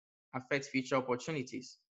affects future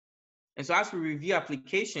opportunities. And so as we review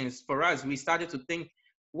applications, for us, we started to think,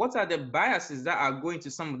 what are the biases that are going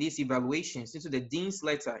to some of these evaluations, into the dean's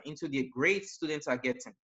letter, into the grades students are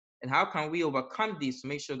getting? And how can we overcome these to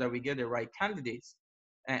make sure that we get the right candidates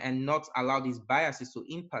and not allow these biases to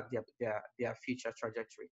impact their future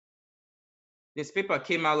trajectory? This paper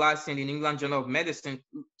came out last in the New England Journal of Medicine,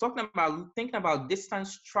 thinking about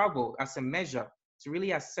distance travel as a measure to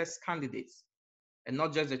really assess candidates, and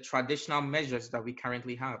not just the traditional measures that we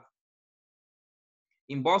currently have.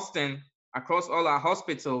 In Boston, across all our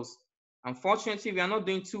hospitals, unfortunately, we are not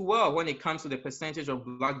doing too well when it comes to the percentage of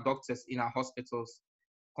Black doctors in our hospitals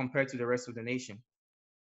compared to the rest of the nation.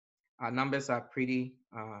 Our numbers are pretty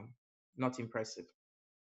not impressive.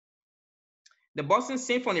 The Boston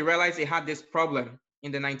Symphony realized they had this problem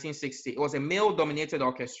in the 1960s. It was a male-dominated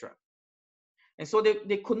orchestra. And so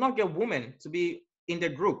they could not get women to be in the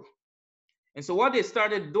group. And so what they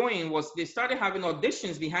started doing was they started having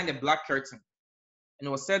auditions behind the black curtain. And it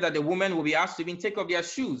was said that the women will be asked to even take off their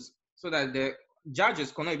shoes so that the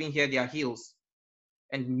judges could not even hear their heels.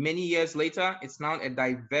 And many years later, it's now a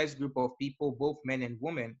diverse group of people, both men and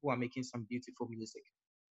women, who are making some beautiful music.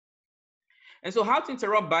 And so how to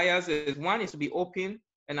interrupt bias is, one is to be open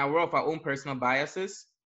and aware of our own personal biases.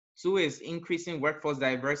 Two is increasing workforce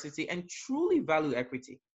diversity and truly value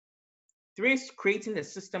equity. Three is creating a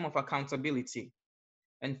system of accountability.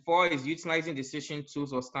 And four is utilizing decision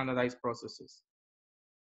tools or standardized processes.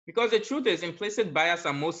 Because the truth is, implicit bias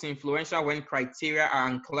are most influential when criteria are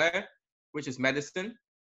unclear, which is medicine.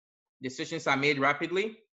 Decisions are made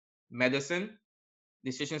rapidly, medicine.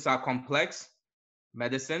 Decisions are complex,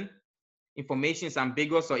 medicine. Information is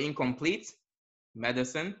ambiguous or incomplete,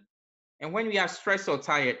 medicine. And when we are stressed or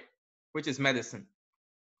tired, which is medicine.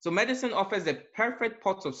 So medicine offers the perfect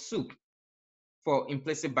pot of soup for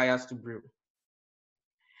implicit bias to brew.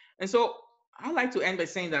 And so I'd like to end by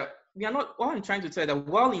saying that what I'm trying to tell you, that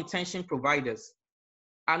well-intentioned providers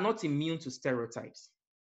are not immune to stereotypes.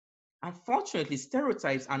 Unfortunately,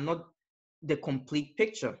 stereotypes are not the complete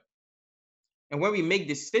picture. And when we make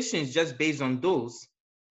decisions just based on those,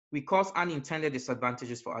 we cause unintended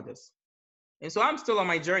disadvantages for others. And so I'm still on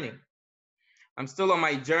my journey.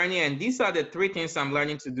 And these are the three things I'm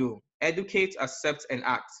learning to do: educate, accept, and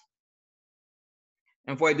act.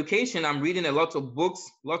 And for education, I'm reading a lot of books,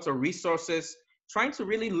 lots of resources, trying to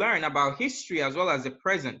really learn about history as well as the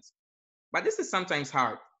present. But this is sometimes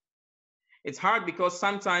hard. It's hard because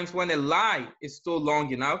sometimes when a lie is so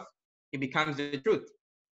long enough, it becomes the truth.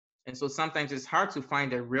 And so sometimes it's hard to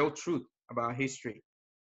find the real truth about history.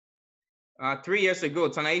 3 years ago,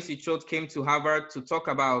 Ta-Nehisi Coates came to Harvard to talk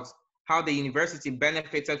about how the university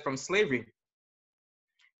benefited from slavery.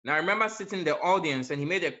 Now I remember sitting in the audience and he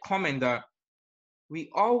made a comment that we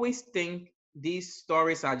always think these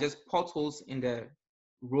stories are just potholes in the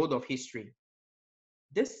road of history.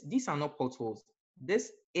 These are not potholes.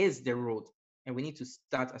 This is the road, and we need to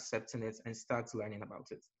start accepting it and start learning about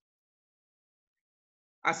it.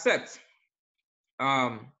 Accept.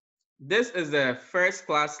 This is the first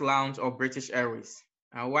class lounge of British Airways.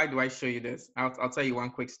 Why do I show you this? I'll tell you one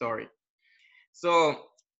quick story. So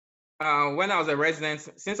when I was a resident,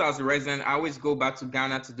 since I was a resident, I always go back to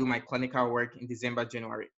Ghana to do my clinical work in December,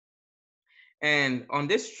 January. And on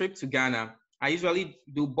this trip to Ghana, I usually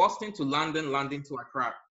do Boston to London, London to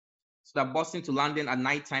Accra. So that Boston to London at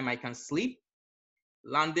nighttime, I can sleep.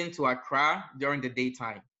 London to Accra during the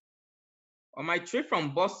daytime. On my trip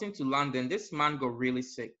from Boston to London, this man got really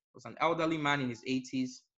sick. He was an elderly man in his 80s.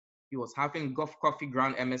 He was having coffee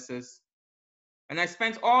ground emesis. And I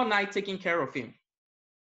spent all night taking care of him.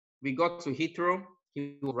 We got to Heathrow.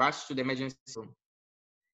 He was rushed to the emergency room.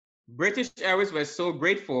 British Airways were so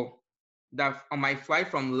grateful that on my flight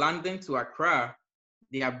from London to Accra,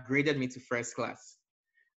 they upgraded me to first class.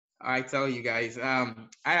 I tell you guys, I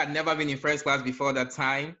had never been in first class before that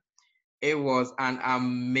time. It was an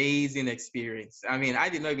amazing experience. I mean, I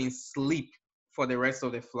did not even sleep for the rest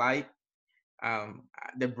of the flight.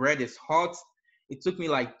 The bread is hot. It took me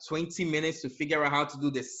like 20 minutes to figure out how to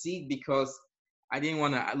do the seat because I didn't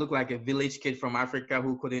want to look like a village kid from Africa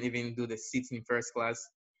who couldn't even do the seats in first class.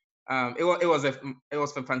 It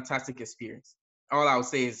was a fantastic experience. All I'll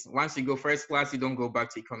say is once you go first class, you don't go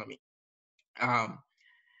back to economy.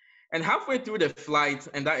 And halfway through the flight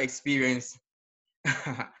and that experience,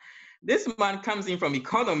 this man comes in from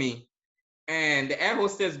economy and the air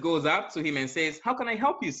hostess goes up to him and says, "How can I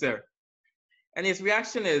help you, sir?" And his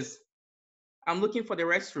reaction is, "I'm looking for the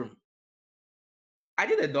restroom." I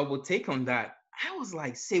did a double take on that. I was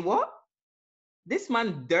like, say what? This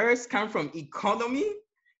man dares come from economy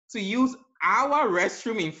to use our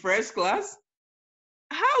restroom in first class?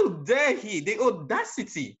 How dare he? The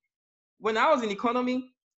audacity. When I was in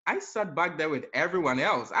economy, I sat back there with everyone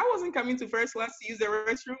else. I wasn't coming to first class to use the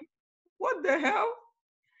restroom. What the hell?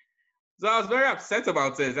 So I was very upset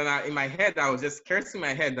about it. And in my head, I was just cursing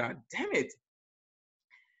my head that, damn it.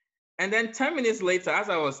 And then 10 minutes later, as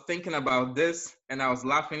I was thinking about this and I was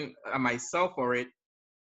laughing at myself for it,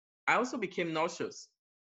 I also became nauseous.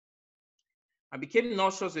 I became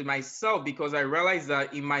nauseous with myself because I realized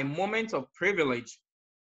that in my moment of privilege,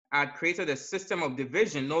 I had created a system of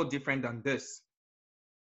division no different than this.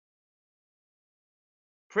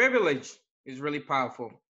 Privilege is really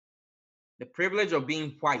powerful. The privilege of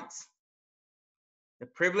being white, the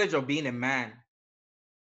privilege of being a man,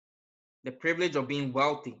 the privilege of being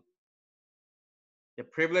wealthy, the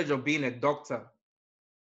privilege of being a doctor.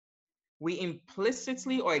 We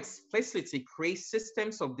implicitly or explicitly create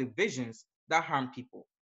systems of divisions that harm people.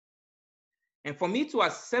 And for me to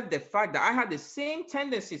accept the fact that I had the same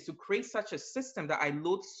tendencies to create such a system that I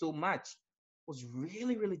loathe so much was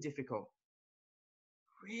really, really difficult.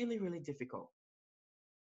 Really, really difficult.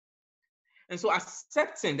 And so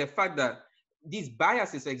accepting the fact that these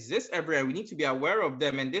biases exist everywhere, we need to be aware of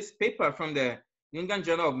them. And this paper from the New England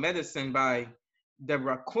Journal of Medicine by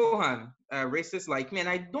Deborah Cohen, Racists Like Me, and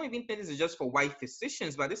I don't even think this is just for white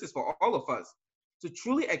physicians, but this is for all of us, to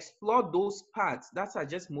truly explore those parts that are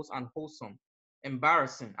just most unwholesome,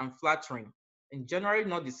 embarrassing, unflattering, and generally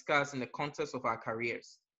not discussed in the context of our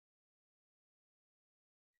careers.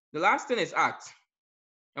 The last thing is act.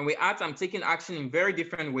 And with act, I'm taking action in very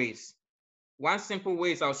different ways. One simple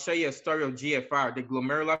way is I'll share you a story of GFR, the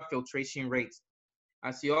glomerular filtration rate.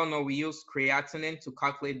 As you all know, we use creatinine to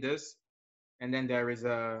calculate this. And then there is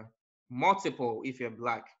a multiple if you're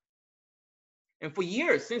Black. And for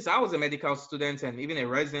years, since I was a medical student and even a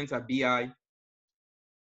resident at BI,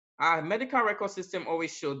 our medical record system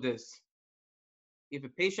always showed this. If a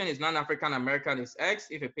patient is non-African American, it's X.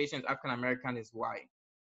 If a patient is African American, it's Y.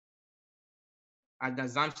 At the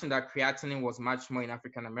assumption that creatinine was much more in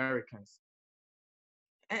African Americans.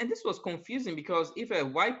 And this was confusing because if a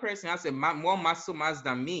white person has a more muscle mass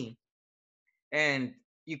than me, and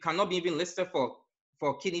you cannot be even listed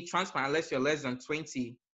for kidney transplant unless you're less than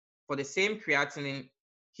 20, for the same creatinine,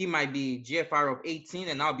 he might be GFR of 18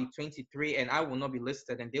 and I'll be 23 and I will not be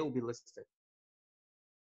listed and they will be listed.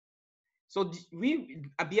 So we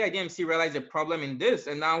at BIDMC realized the problem in this.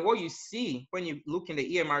 And now what you see when you look in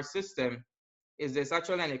the EMR system is there's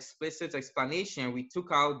actually an explicit explanation. We took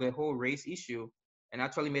out the whole race issue and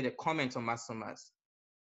actually made a comment on muscle mass.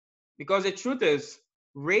 Because the truth is,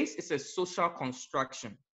 race is a social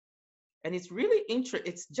construction. And it's really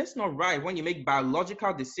it's just not right when you make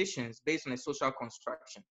biological decisions based on a social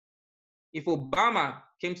construction. If Obama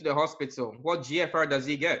came to the hospital, what GFR does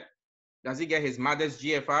he get? Does he get his mother's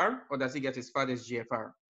GFR or does he get his father's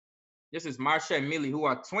GFR? This is Marsha and Millie, who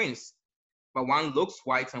are twins, but one looks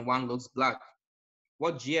white and one looks Black.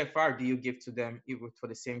 What GFR do you give to them for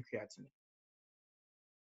the same creatinine?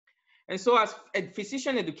 And so as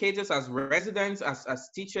physician educators, as residents, as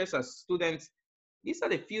teachers, as students, these are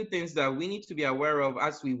the few things that we need to be aware of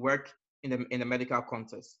as we work in the medical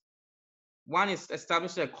context. One is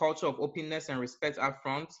establishing a culture of openness and respect up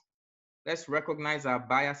front. Let's recognize our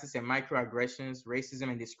biases and microaggressions, racism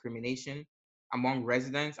and discrimination among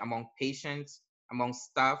residents, among patients, among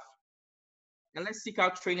staff. And let's seek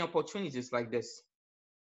out training opportunities like this.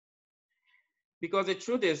 Because the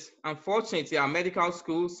truth is, unfortunately, our medical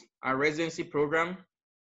schools, our residency program,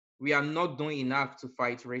 we are not doing enough to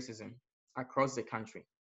fight racism across the country.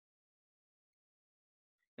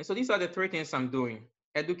 And so these are the three things I'm doing: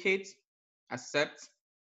 educate, accept,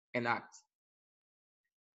 and act.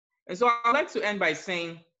 And so I'd like to end by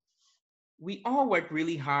saying, we all work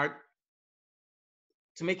really hard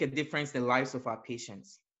to make a difference in the lives of our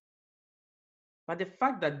patients. But the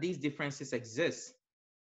fact that these differences exist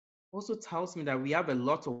also tells me that we have a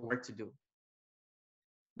lot of work to do.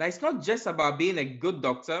 That it's not just about being a good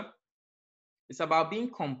doctor, it's about being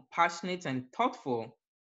compassionate and thoughtful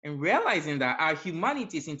and realizing that our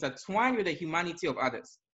humanity is intertwined with the humanity of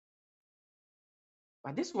others.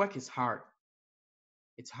 But this work is hard.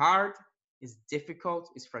 It's hard, it's difficult,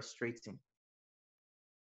 it's frustrating.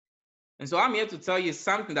 And so I'm here to tell you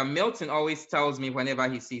something that Milton always tells me whenever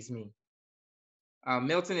he sees me.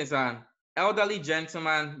 Milton is an elderly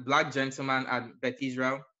gentleman, Black gentleman at Beth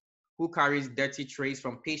Israel, who carries dirty trays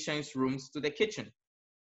from patients' rooms to the kitchen.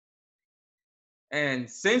 And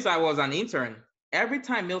since I was an intern, every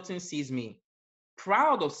time Milton sees me,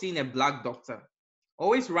 proud of seeing a Black doctor,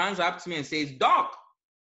 always runs up to me and says, "Doc,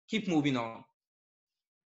 keep moving on."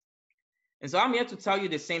 And so I'm here to tell you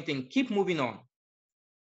the same thing: keep moving on.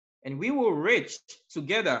 And we will reach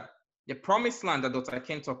together the promised land that Dr.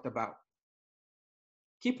 Ken talked about.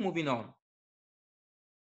 Keep moving on.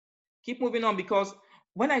 Keep moving on, because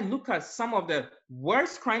when I look at some of the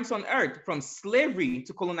worst crimes on earth, from slavery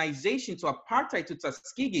to colonization to apartheid to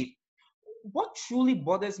Tuskegee, what truly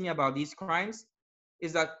bothers me about these crimes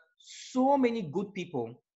is that so many good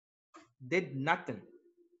people did nothing.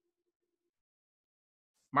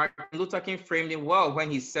 Martin Luther King framed it well when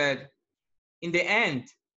he said, "In the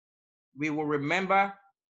end, we will remember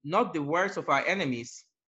not the words of our enemies,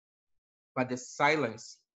 but the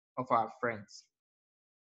silence of our friends."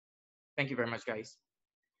 Thank you very much, guys.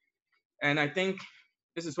 And I think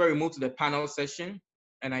this is where we move to the panel session.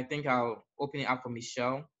 And I think I'll open it up for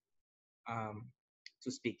Michelle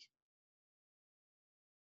to speak.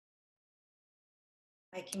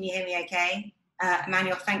 Can you hear me okay?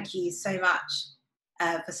 Emmanuel, thank you so much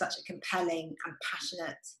for such a compelling and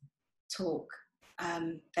passionate talk.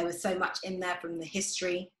 There was so much in there, from the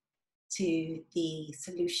history to the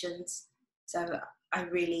solutions. So I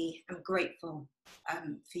really am grateful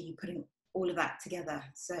for you putting all of that together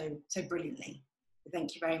so brilliantly.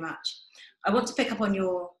 Thank you very much. I want to pick up on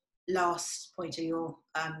your last point, or your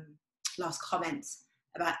last comments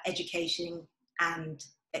about education and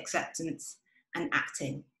acceptance and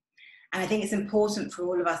acting. And I think it's important for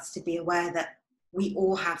all of us to be aware that we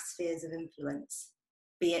all have spheres of influence,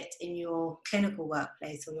 be it in your clinical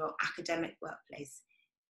workplace or your academic workplace,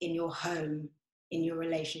 in your home, in your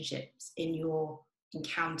relationships, in your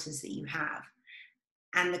encounters that you have.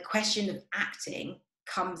 And the question of acting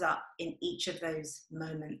comes up in each of those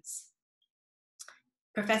moments.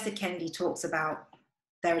 Professor Kennedy talks about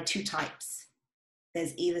there are two types.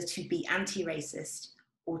 There's either to be anti-racist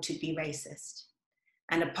or to be racist.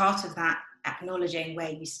 And a part of that acknowledging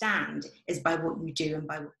where you stand is by what you do and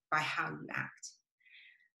by how you act.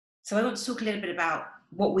 So I want to talk a little bit about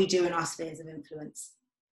what we do in our spheres of influence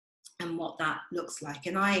and what that looks like.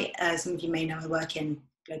 And I, as some of you may know, I work in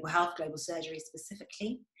global health, global surgery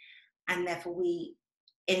specifically, and therefore we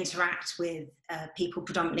interact with people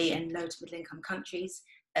predominantly in low to middle income countries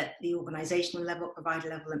at the organizational level, provider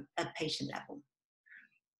level, and patient level.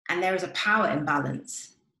 And there is a power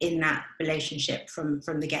imbalance in that relationship from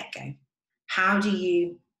the get-go. How do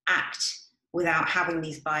you act without having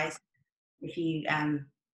these biases if you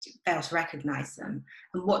fail to recognize them?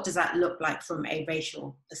 And what does that look like from a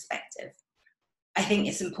racial perspective? I think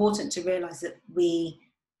it's important to realize that we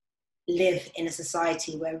live in a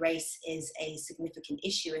society where race is a significant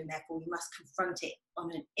issue, and therefore we must confront it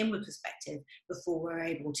on an inward perspective before we're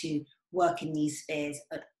able to work in these spheres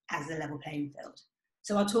as a level playing field.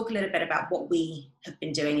 So I'll talk a little bit about what we have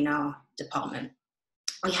been doing in our department.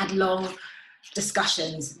 We had long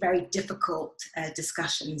discussions, very difficult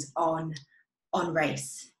discussions on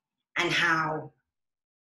race and how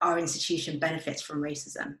our institution benefits from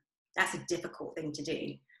racism. That's a difficult thing to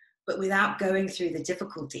do. But without going through the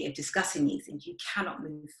difficulty of discussing these things, you cannot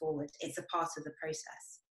move forward. It's a part of the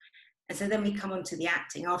process. And so then we come on to the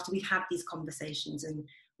acting after we've had these conversations, and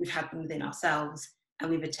we've had them within ourselves, and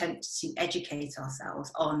we've attempted to educate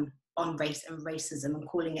ourselves on race and racism and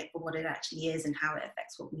calling it for what it actually is and how it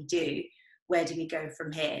affects what we do. Where do we go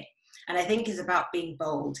from here? And I think it's about being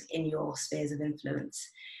bold in your spheres of influence.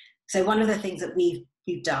 So one of the things that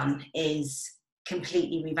we've done is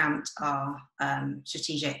completely revamped our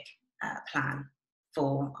strategic plan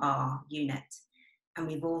for our unit. And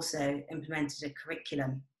we've also implemented a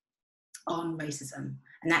curriculum on racism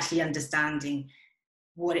and actually understanding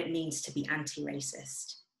what it means to be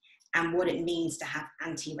anti-racist and what it means to have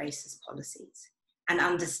anti-racist policies, and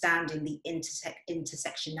understanding the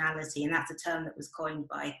intersectionality. And that's a term that was coined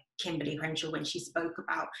by Kimberly Crenshaw when she spoke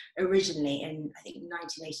about originally in, I think,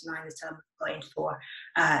 1989, the term was coined for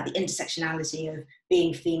the intersectionality of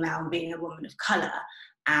being female and being a woman of colour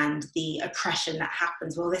and the oppression that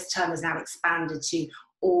happens. Well, this term is now expanded to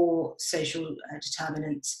all social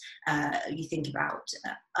determinants. You think about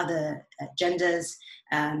other genders,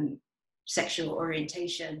 sexual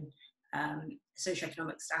orientation,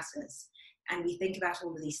 socioeconomic status. And we think about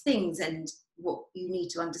all of these things, and what you need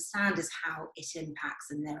to understand is how it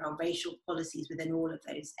impacts, and there are racial policies within all of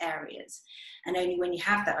those areas. And only when you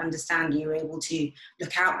have that understanding, you're able to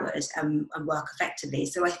look outward and work effectively.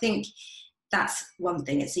 So I think that's one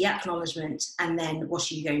thing. It's the acknowledgement, and then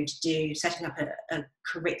what are you going to do? Setting up a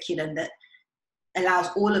curriculum that allows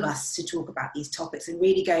all of us to talk about these topics, and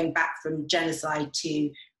really going back from genocide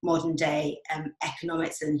to modern day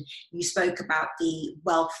economics. And you spoke about the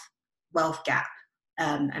wealth gap,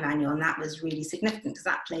 Emmanuel, and that was really significant because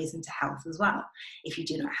that plays into health as well. If you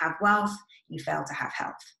do not have wealth, you fail to have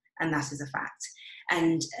health, and that is a fact.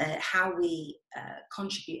 And how we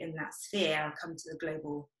contribute in that sphere, I'll come to the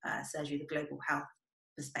global surgery, the global health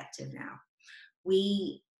perspective now.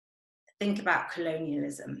 We think about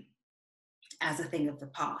colonialism as a thing of the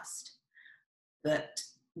past, but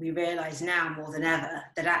we realise now more than ever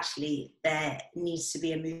that actually there needs to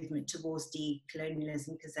be a movement towards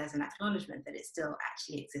decolonialism, because there's an acknowledgement that it still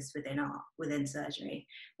actually exists within surgery,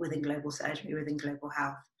 within global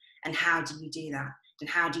health. And how do you do that? And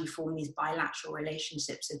how do you form these bilateral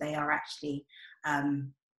relationships so they are actually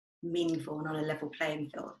meaningful and on a level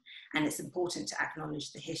playing field? And it's important to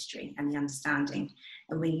acknowledge the history and the understanding.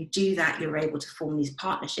 And when you do that, you're able to form these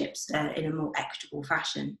partnerships in a more equitable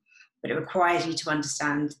fashion. But it requires you to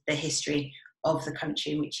understand the history of the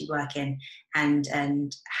country in which you work in, and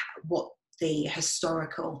what the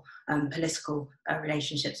historical political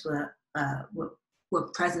relationships were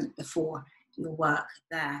present before your work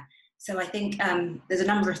there. So I think there's a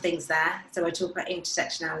number of things there. So I talk about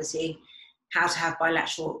intersectionality, how to have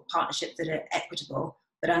bilateral partnerships that are equitable,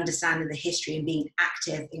 but understanding the history and being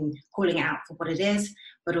active in calling it out for what it is,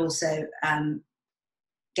 but also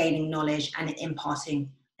gaining knowledge and imparting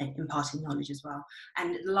knowledge as well.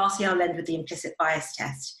 And lastly, I'll end with the implicit bias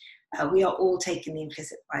test. We are all taking the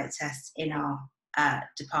implicit bias test in our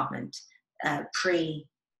department,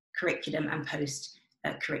 pre-curriculum and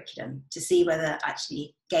post-curriculum, to see whether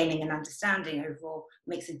actually gaining an understanding overall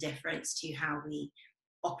makes a difference to how we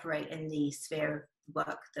operate in the sphere of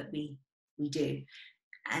work that we do.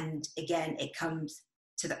 And again, it comes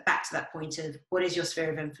back to that point of what is your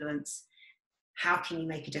sphere of influence? How can you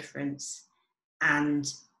make a difference?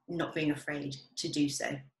 And not being afraid to do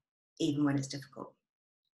so, even when it's difficult.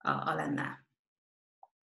 I'll end there.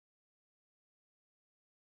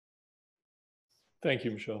 Thank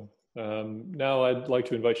you, Michelle. Now I'd like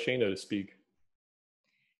to invite Shaina to speak.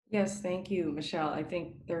 Yes, thank you, Michelle. I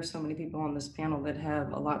think there are so many people on this panel that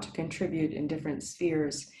have a lot to contribute in different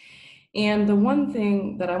spheres. And the one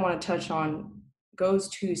thing that I want to touch on goes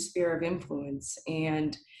to sphere of influence.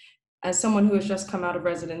 And as someone who has just come out of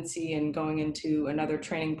residency and going into another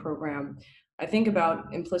training program, I think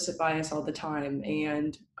about implicit bias all the time,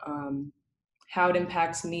 and how it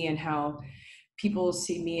impacts me and how people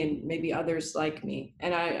see me and maybe others like me.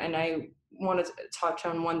 And I want to touch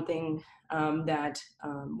on one thing that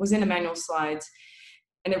was in Emmanuel's slides,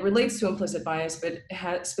 and it relates to implicit bias, but it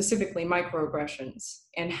has specifically microaggressions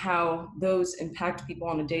and how those impact people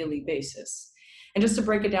on a daily basis. And just to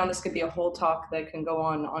break it down, this could be a whole talk that can go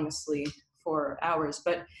on, honestly, for hours,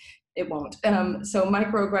 but it won't. So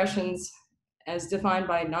microaggressions, as defined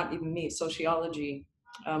by not even me, sociology,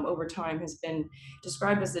 over time has been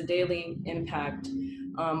described as the daily impact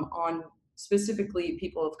on specifically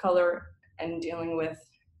people of color and dealing with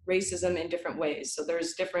racism in different ways. So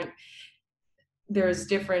there's different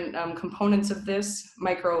components of this.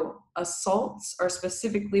 Micro assaults are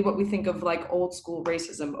specifically what we think of like old school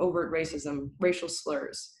racism, overt racism, racial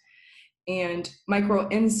slurs. And micro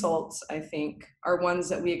insults, I think, are ones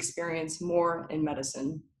that we experience more in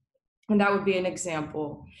medicine. And that would be an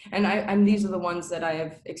example. And these are the ones that I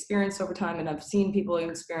have experienced over time and I've seen people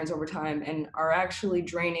experience over time and are actually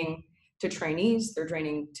draining to trainees, they're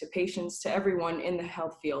draining to patients, to everyone in the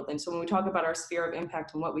health field. And so when we talk about our sphere of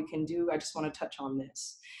impact and what we can do, I just want to touch on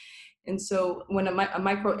this. And so when a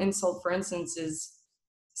micro insult, for instance, is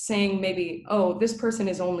saying maybe, oh, this person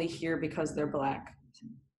is only here because they're Black,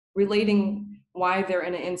 relating why they're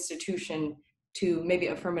in an institution to maybe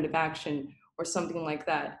affirmative action or something like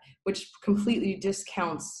that, which completely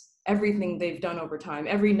discounts everything they've done over time.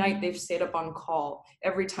 Every night they've stayed up on call,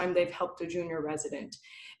 every time they've helped a junior resident,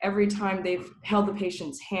 every time they've held the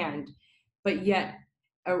patient's hand, but yet,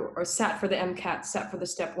 or sat for the MCAT, sat for the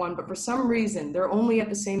step 1, but for some reason, they're only at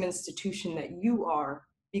the same institution that you are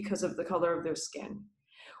because of the color of their skin,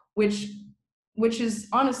 which is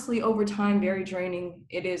honestly over time very draining.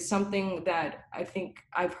 It is something that I think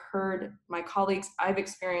I've heard my colleagues, I've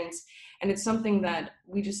experienced, and it's something that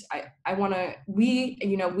we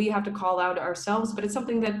have to call out ourselves, but it's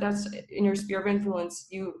something that's in your sphere of influence,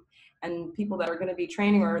 you and people that are going to be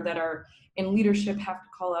training or that are in leadership have to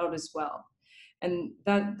call out as well. And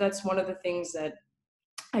that's one of the things that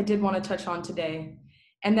I did want to touch on today.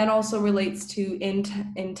 And that also relates to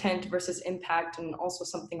intent versus impact, and also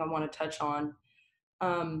something I want to touch on.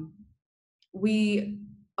 We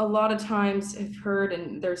a lot of times have heard,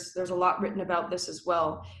 and there's a lot written about this as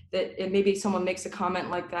well, that maybe someone makes a comment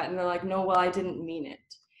like that and they're like, no, well, I didn't mean it.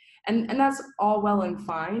 And that's all well and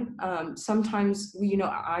fine. Sometimes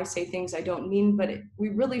I say things I don't mean, but we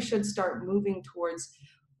really should start moving towards,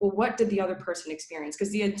 well, what did the other person experience?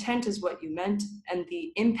 Because the intent is what you meant, and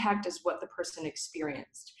the impact is what the person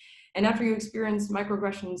experienced. And after you experience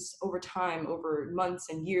microaggressions over time, over months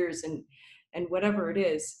and years and whatever it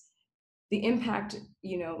is, the impact,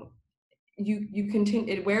 you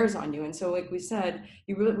continue, it wears on you. And so, like we said,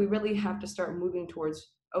 we really have to start moving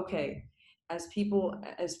towards, okay, as people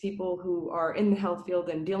who are in the health field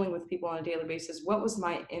and dealing with people on a daily basis, what was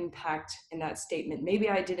my impact in that statement? Maybe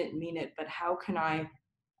I didn't mean it, but how can I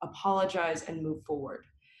apologize and move forward?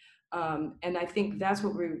 And I think that's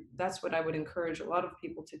what I would encourage a lot of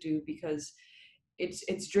people to do, because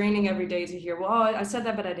it's draining every day to hear, well, I said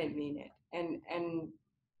that, but I didn't mean it. And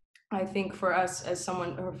I think for us as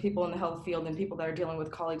someone or people in the health field and people that are dealing with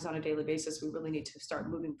colleagues on a daily basis, we really need to start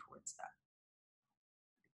moving towards that.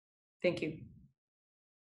 Thank you.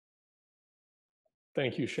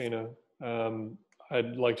 Thank you, Shaina.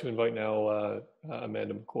 I'd like to invite now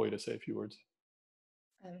Amanda McCoy to say a few words.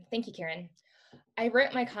 Thank you, Karen. I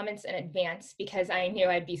wrote my comments in advance because I knew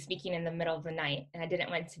I'd be speaking in the middle of the night and I didn't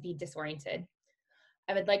want to be disoriented.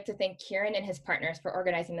 I would like to thank Kieran and his partners for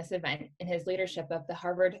organizing this event and his leadership of the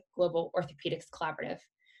Harvard Global Orthopaedics Collaborative.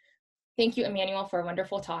 Thank you, Emmanuel, for a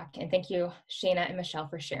wonderful talk, and thank you, Shaina and Michelle,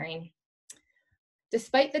 for sharing.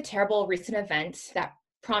 Despite the terrible recent events that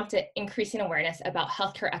prompted increasing awareness about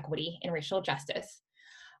healthcare equity and racial justice,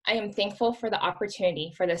 I am thankful for the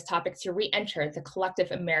opportunity for this topic to re-enter the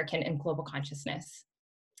collective American and global consciousness.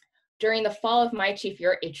 During the fall of my chief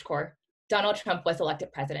year at HGOC, Donald Trump was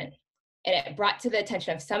elected president, and it brought to the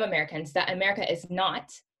attention of some Americans that America is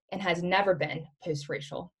not and has never been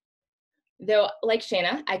post-racial. Though, like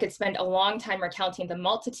Shaina, I could spend a long time recounting the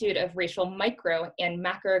multitude of racial micro and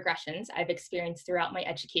macroaggressions I've experienced throughout my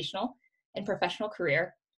educational and professional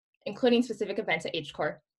career, including specific events at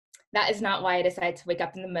HGOC. That is not why I decided to wake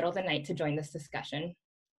up in the middle of the night to join this discussion.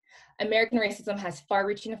 American racism has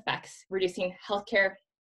far-reaching effects, reducing healthcare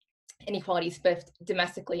inequalities both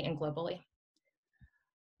domestically and globally.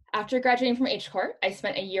 After graduating from HGOC, I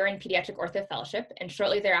spent a year in pediatric ortho fellowship and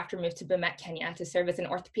shortly thereafter moved to Bomet, Kenya to serve as an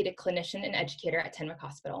orthopedic clinician and educator at Tema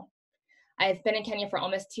Hospital. I have been in Kenya for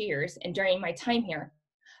almost 2 years, and during my time here,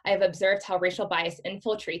 I have observed how racial bias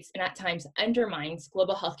infiltrates and at times undermines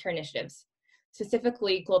global healthcare initiatives,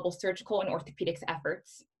 specifically global surgical and orthopedics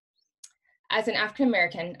efforts. As an African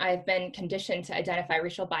American, I have been conditioned to identify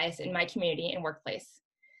racial bias in my community and workplace.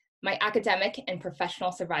 My academic and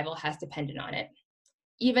professional survival has depended on it.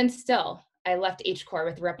 Even still, I left HGOC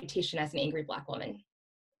with a reputation as an angry Black woman.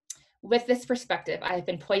 With this perspective, I have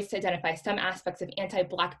been poised to identify some aspects of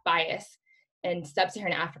anti-Black bias in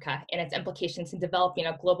sub-Saharan Africa and its implications in developing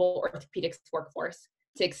a global orthopedics workforce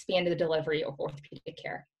to expand the delivery of orthopedic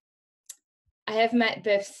care. I have met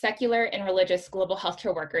both secular and religious global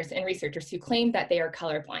healthcare workers and researchers who claim that they are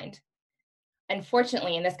colorblind.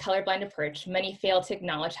 Unfortunately, in this colorblind approach, many fail to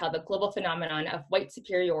acknowledge how the global phenomenon of white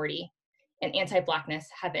superiority and anti-Blackness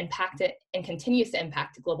have impacted and continues to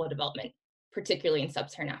impact global development, particularly in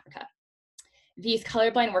sub-Saharan Africa. These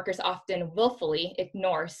colorblind workers often willfully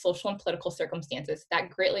ignore social and political circumstances that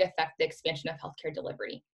greatly affect the expansion of healthcare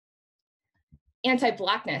delivery.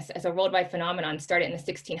 Anti-Blackness as a worldwide phenomenon started in the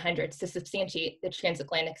 1600s to substantiate the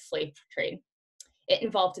transatlantic slave trade. It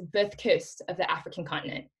involved both coasts of the African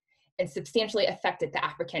continent and substantially affected the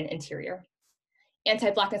African interior.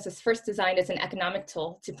 Anti-Blackness was first designed as an economic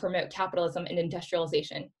tool to promote capitalism and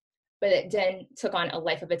industrialization, but it then took on a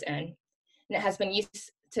life of its own, and it has been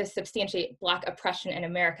used to substantiate Black oppression in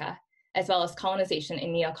America, as well as colonization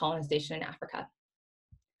and neo-colonization in Africa.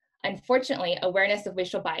 Unfortunately, awareness of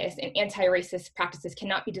racial bias and anti-racist practices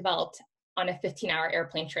cannot be developed on a 15-hour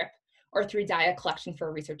airplane trip or through data collection for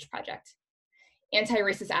a research project.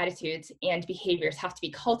 Anti-racist attitudes and behaviors have to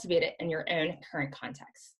be cultivated in your own current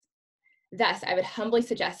context. Thus, I would humbly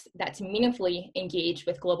suggest that to meaningfully engage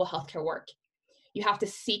with global healthcare work, you have to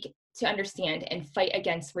seek to understand and fight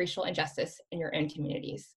against racial injustice in your own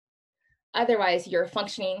communities. Otherwise, you're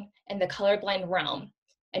functioning in the colorblind realm,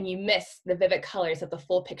 and you miss the vivid colors of the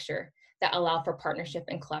full picture that allow for partnership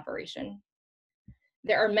and collaboration.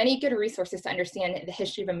 There are many good resources to understand the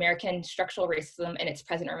history of American structural racism and its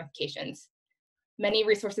present ramifications. Many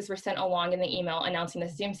resources were sent along in the email announcing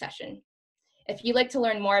this Zoom session. If you'd like to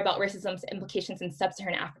learn more about racism's implications in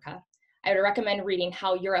sub-Saharan Africa, I would recommend reading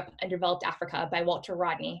How Europe Underdeveloped Africa by Walter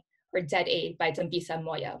Rodney or Dead Aid by Dambisa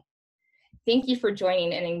Moyo. Thank you for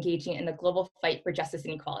joining and engaging in the global fight for justice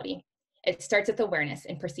and equality. It starts with awareness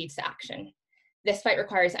and proceeds to action. This fight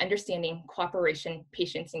requires understanding, cooperation,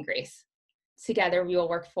 patience, and grace. Together, we will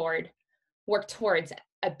work towards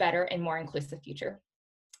a better and more inclusive future.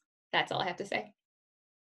 That's all I have to say.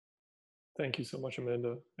 Thank you so much,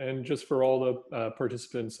 Amanda. And just for all the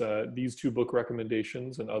participants, these 2 book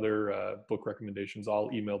recommendations and other book recommendations, I'll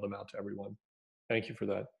email them out to everyone. Thank you for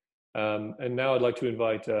that. And now I'd like to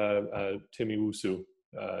invite Timi Wusu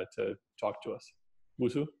to talk to us.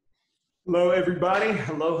 Wusu? Hello, everybody.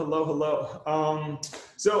 Hello, hello, hello.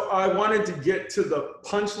 So I wanted to get to the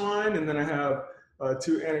punchline, and then I have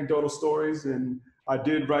 2 anecdotal stories, and I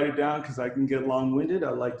did write it down because I can get long-winded.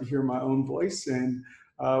 I like to hear my own voice, and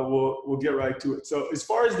we'll get right to it. So as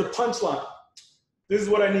far as the punchline, this is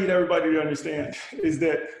what I need everybody to understand, is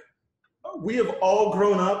that we have all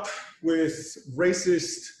grown up with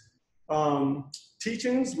racist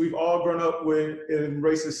teachings. We've all grown up in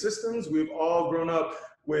racist systems. We've all grown up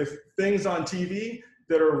with things on TV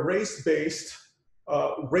that are race-based,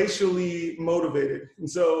 racially motivated. And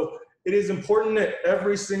so it is important that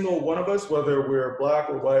every single one of us, whether we're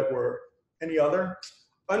Black or white or any other,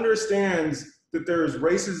 understands that there is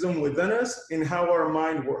racism within us and how our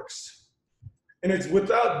mind works. And it's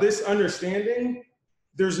without this understanding,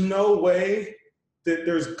 there's no way that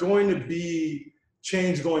there's going to be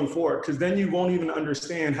change going forward, because then you won't even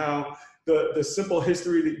understand how the simple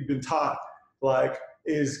history that you've been taught, like,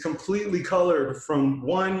 is completely colored from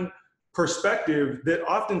one perspective that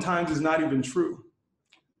oftentimes is not even true.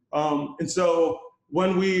 And so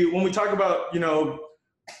when we talk about,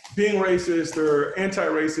 being racist or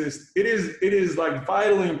anti-racist, it is like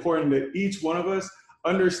vitally important that each one of us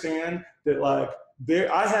understand that, like,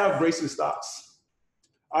 I have racist thoughts.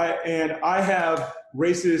 I have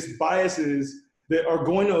racist biases that are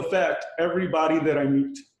going to affect everybody that I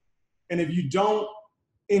meet. And if you don't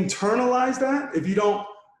internalize that,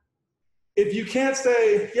 if you can't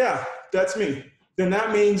say, yeah, that's me, then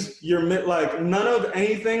that means you're like, none of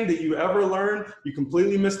anything that you ever learned, you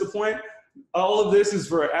completely missed the point. All of this is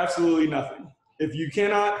for absolutely nothing. If you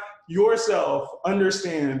cannot yourself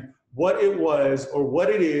understand what it was or what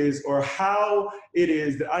it is or how it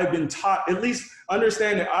is that I've been taught, at least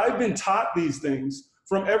understand that I've been taught these things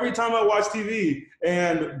from every time I watch TV.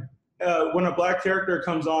 And when a Black character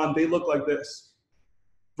comes on, they look like this.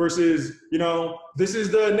 Versus, this is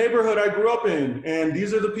the neighborhood I grew up in, and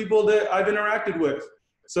these are the people that I've interacted with.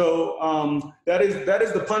 So that is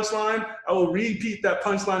the punchline. I will repeat that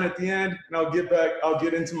punchline at the end, and I'll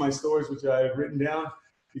get into my stories, which I have written down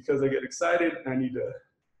because I get excited and I need to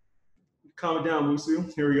calm it down,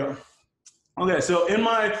 Wusu. Here we go. Okay, so in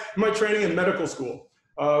my training in medical school,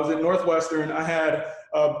 I was at Northwestern. I had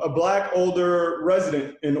a Black older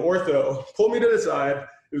resident in ortho pull me to the side.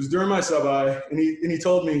 It was during my sub-I, and he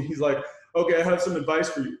told me, he's like, okay, I have some advice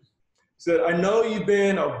for you. He said, I know you've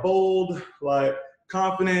been a bold, like,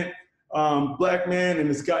 confident Black man, and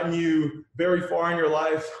it's gotten you very far in your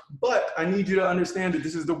life, but I need you to understand that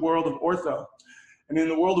this is the world of ortho. And in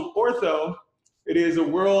the world of ortho, it is a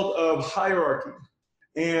world of hierarchy.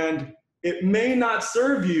 And it may not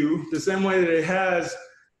serve you the same way that it has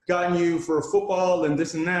gotten you for football and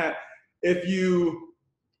this and that if you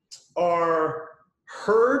are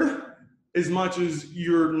heard as much as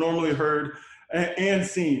you're normally heard and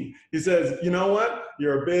seen. He says, you know what?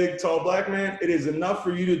 You're a big, tall Black man. It is enough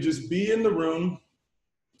for you to just be in the room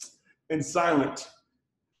and silent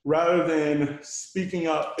rather than speaking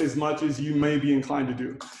up as much as you may be inclined to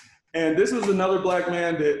do. And this was another Black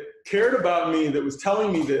man that cared about me, that was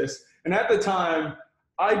telling me this. And at the time,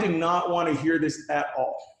 I did not want to hear this at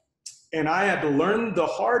all. And I had to learn the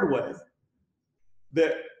hard way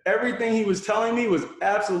that everything he was telling me was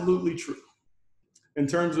absolutely true in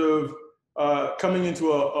terms of coming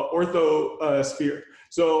into a ortho sphere.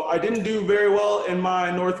 So I didn't do very well in my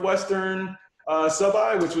Northwestern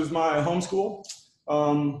sub-I, which was my home school.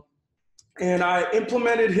 And I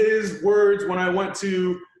implemented his words when I went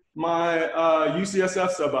to my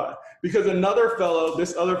UCSF sub-I, because another fellow,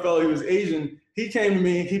 this other fellow, he was Asian, he came to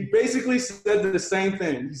me, he basically said the same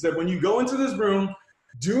thing. He said, when you go into this room,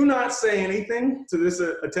 do not say anything to this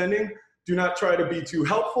attending. Do not try to be too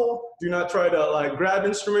helpful. Do not try to like grab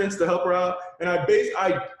instruments to help her out. And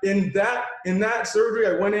in that surgery,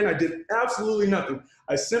 I went in, I did absolutely nothing.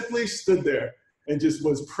 I simply stood there and just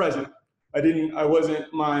was present. I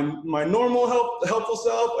wasn't my normal helpful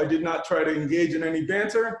self. I did not try to engage in any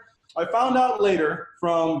banter. I found out later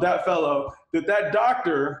from that fellow that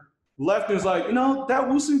doctor left and was like, you know, that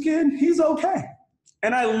Wusu kid, he's okay.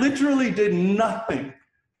 And I literally did nothing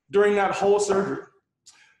during that whole surgery.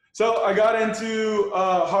 So I got into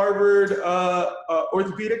Harvard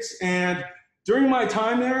Orthopaedics, and during my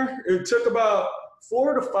time there, it took about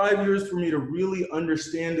 4 to 5 years for me to really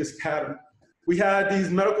understand this pattern. We had these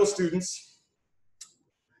medical students,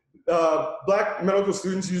 Black medical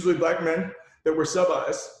students, usually Black men, that were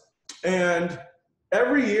sub-Is. And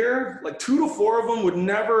every year, like 2 to 4 of them would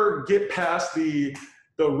never get past the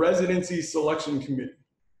residency selection committee.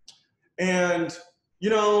 And, you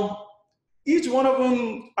know, each one of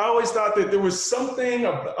them, I always thought that there was something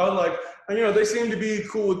like, you know, they seem to be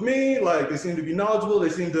cool with me, like they seem to be knowledgeable, they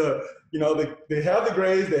seem to, you know, they have the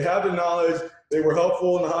grades, they have the knowledge, they were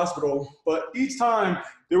helpful in the hospital. But each time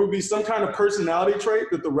there would be some kind of personality trait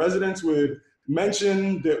that the residents would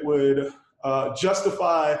mention that would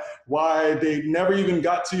justify why they never even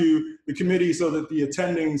got to the committee so that the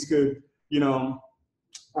attendings could, you know,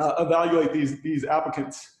 evaluate these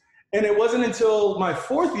applicants. And it wasn't until my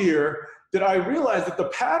 4th year that I realized that the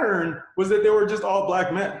pattern was that they were just all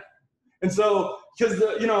Black men. And so, because,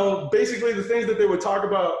 you know, basically the things that they would talk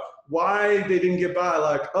about why they didn't get by,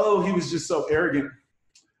 like, oh, he was just so arrogant.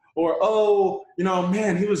 Or, oh, you know,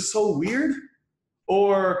 man, he was so weird.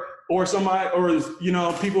 Or you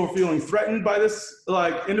know, people were feeling threatened by this,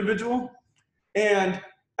 like, individual. And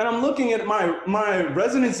I'm looking at my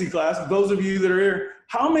residency class, those of you that are here,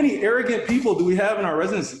 how many arrogant people do we have in our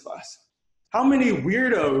residency class? How many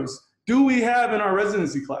weirdos do we have in our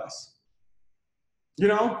residency class? You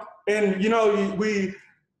know, and, you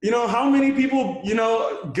know, how many people, you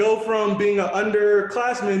know, go from being an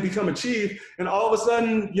underclassman, become a chief, and all of a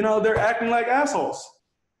sudden, you know, they're acting like assholes.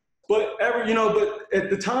 But at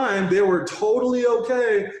the time, they were totally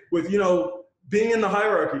okay with, you know, being in the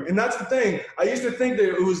hierarchy. And that's the thing. I used to think that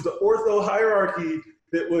it was the ortho hierarchy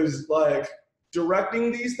that was like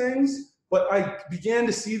directing these things, but I began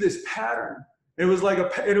to see this pattern. It was like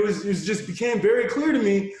it just became very clear to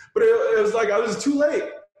me, but it was like I was too late.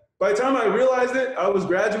 By the time I realized it, I was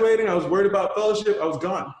graduating, I was worried about fellowship, I was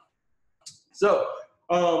gone. So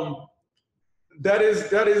that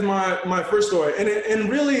is my first story. And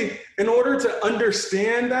really, in order to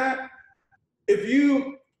understand that,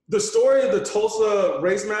 the story of the Tulsa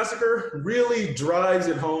race massacre really drives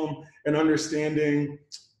it home in understanding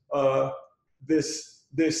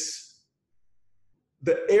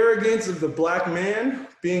the arrogance of the Black man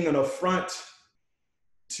being an affront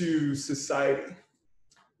to society.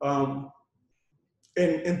 And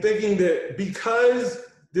thinking that because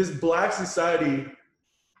this Black society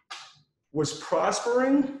was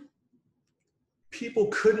prospering, people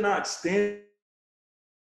could not stand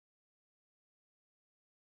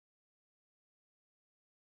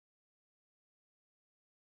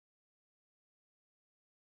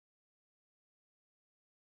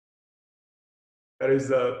That is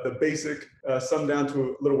the basic summed down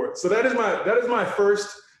to a little word. So that is my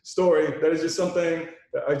first story. That is just something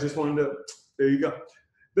that I just wanted to, there you go.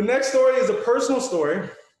 The next story is a personal story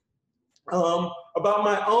about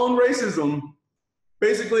my own racism,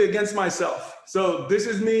 basically against myself. So this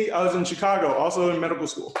is me, I was in Chicago, also in medical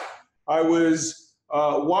school. I was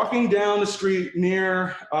walking down the street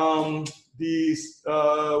near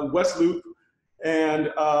the West Loop,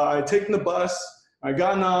 and I'd taken the bus, I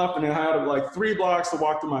gotten off, and I had like 3 blocks to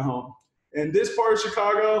walk to my home. In this part of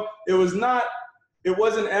Chicago, it wasn't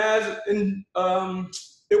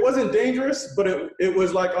dangerous, but it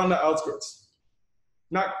was like on the outskirts,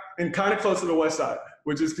 and kind of close to the west side,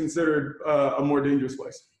 which is considered a more dangerous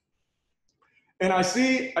place. And I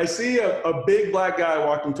see a big black guy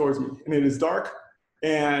walking towards me, and it is dark,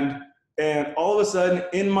 and all of a sudden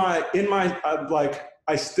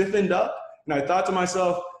I stiffened up, and I thought to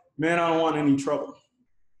myself, man, I don't want any trouble.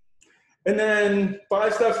 And then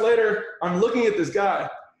 5 steps later, I'm looking at this guy,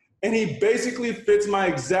 and he basically fits my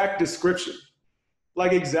exact description,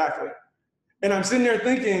 like exactly. And I'm sitting there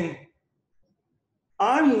thinking,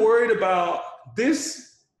 I'm worried about this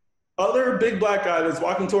other big black guy that's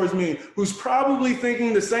walking towards me, who's probably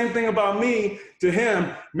thinking the same thing about me to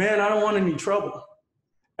him, man, I don't want any trouble.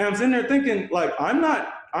 And I'm sitting there thinking, like, I'm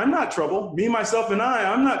not trouble. Me, myself, and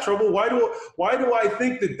I'm not trouble. Why do I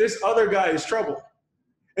think that this other guy is trouble?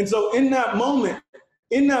 And so in that moment,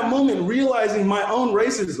 realizing my own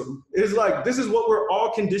racism is like, this is what we're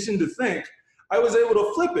all conditioned to think. I was able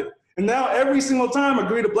to flip it. And now every single time I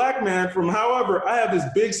greet a black man from however, I have this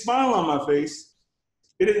big smile on my face.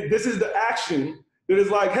 This is the action that is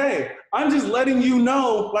like, hey, I'm just letting you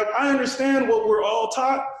know, like, I understand what we're all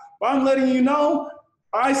taught, but I'm letting you know,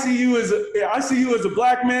 I see you as a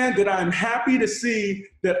black man that I'm happy to see,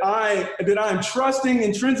 that I'm trusting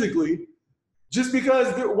intrinsically, just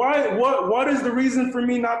because what is the reason for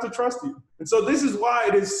me not to trust you? And so this is why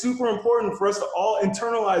it is super important for us to all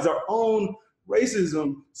internalize our own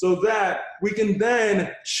racism, so that we can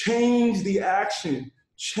then change the action,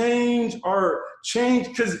 change,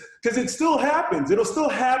 because it still happens. It'll still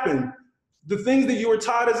happen. The things that you were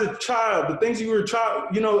taught as a child, the things you were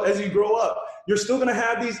taught, as you grow up, you're still going to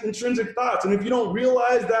have these intrinsic thoughts. And if you don't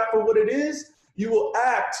realize that for what it is, you will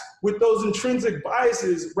act with those intrinsic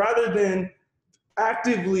biases rather than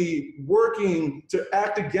actively working to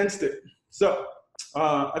act against it. So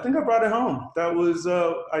I think I brought it home. That was,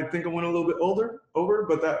 I think I went a little bit over,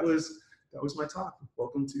 but that was my talk.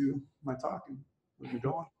 Welcome to my talk, and where we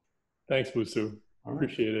going. Thanks, Wusu.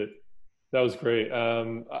 Appreciate it. That was great.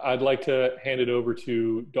 I'd like to hand it over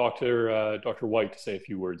to Dr. White to say a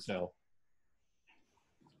few words now.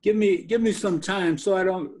 Give me some time so I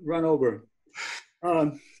don't run over.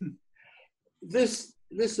 This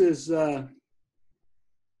is, here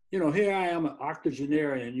I am, an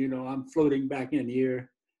octogenarian, I'm floating back in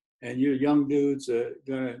here, and you young dudes are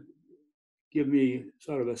gonna give me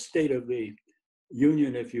sort of a state of the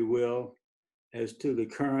union, if you will, as to the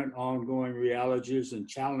current ongoing realities and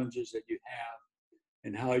challenges that you have,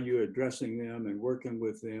 and how you're addressing them and working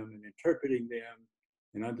with them and interpreting them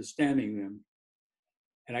and understanding them.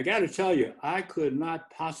 And I got to tell you, I could not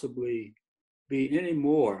possibly be any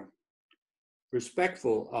more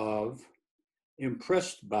respectful of,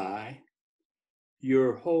 impressed by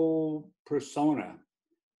your whole persona,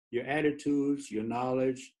 your attitudes, your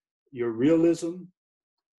knowledge, your realism.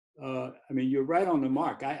 You're right on the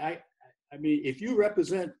mark. I mean, if you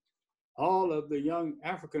represent all of the young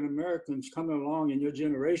African Americans coming along in your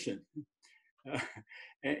generation,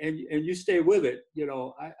 and you stay with it,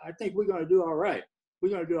 I think we're going to do all right. We're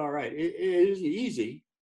going to do all right. It isn't easy,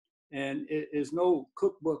 and it is no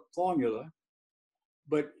cookbook formula,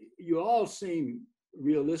 but you all seem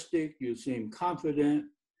realistic, you seem confident,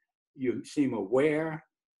 you seem aware,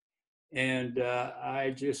 and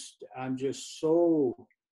I'm just so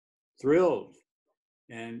thrilled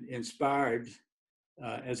and inspired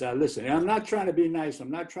as I listen. And I'm not trying to be nice,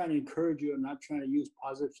 I'm not trying to encourage you, I'm not trying to use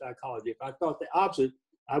positive psychology. If I thought the opposite,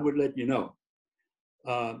 I would let you know.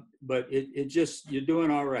 But it just, you're doing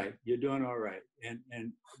all right. You're doing all right. And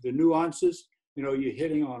the nuances, you're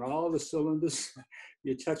hitting on all the cylinders,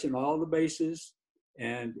 you're touching all the bases,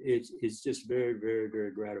 and it's just very, very, very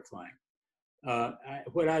gratifying.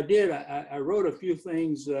 What I did, I wrote a few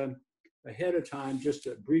things ahead of time, just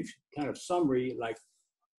a brief kind of summary, like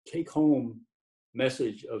take home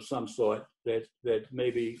message of some sort that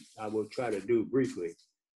maybe I will try to do briefly.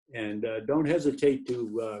 And don't hesitate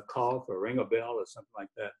to cough or ring a bell or something like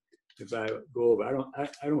that if I go over.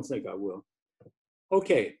 I don't think I will.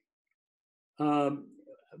 Okay.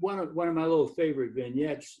 One of my little favorite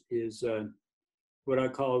vignettes is what I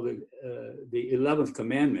call the 11th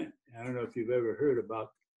commandment. I don't know if you've ever heard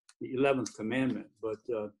about the 11th commandment, but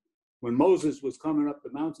when Moses was coming up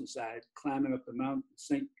the mountainside, climbing up the Mount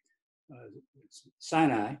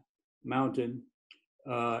Sinai mountain,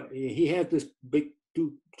 he had this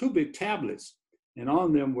two big tablets, and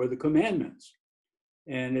on them were the commandments.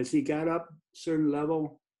 And as he got up a certain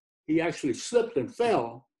level, he actually slipped and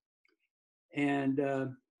fell,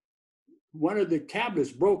 and one of the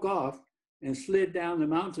tablets broke off and slid down the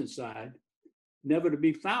mountainside, never to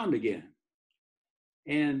be found again.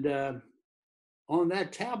 And on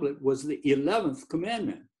that tablet was the 11th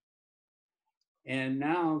commandment. And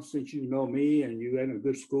now, since you know me and you're in a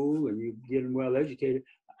good school and you're getting well educated,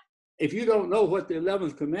 if you don't know what the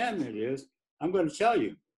 11th commandment is, I'm going to tell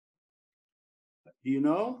you. Do you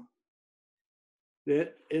know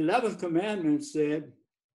that 11th commandment said,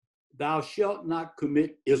 "Thou shalt not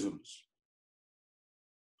commit isms."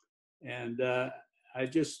 And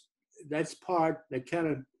that's part that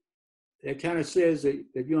kind of says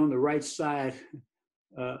that you're on the right side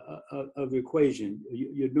of the equation.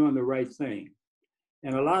 You're doing the right thing.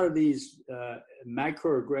 And a lot of these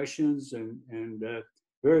microaggressions and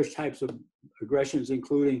various types of aggressions,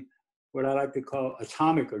 including what I like to call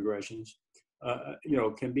atomic aggressions,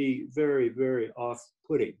 can be very, very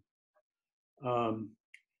off-putting.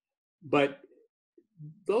 But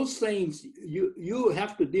those things you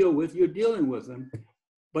have to deal with, you're dealing with them,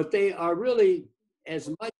 but they are really as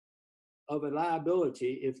much of a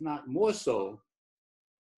liability, if not more so,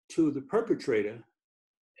 to the perpetrator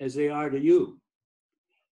as they are to you.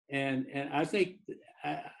 And I think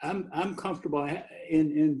I'm comfortable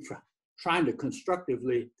in trying to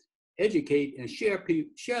constructively educate and share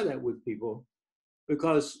that with people,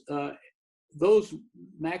 because those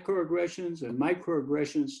macroaggressions and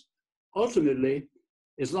microaggressions, ultimately,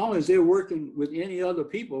 as long as they're working with any other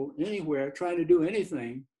people anywhere trying to do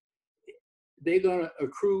anything, they're going to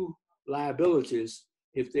accrue liabilities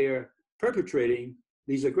if they're perpetrating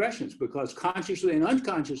these aggressions, because consciously and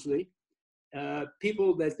unconsciously,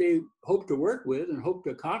 people that they hope to work with and hope to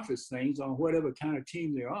accomplish things on whatever kind of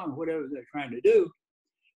team they're on, whatever they're trying to do,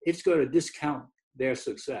 it's going to discount their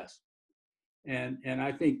success. And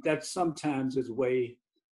I think that sometimes is a way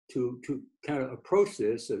to kind of approach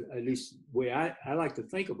this, at least the way I like to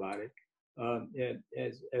think about it,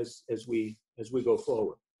 as we go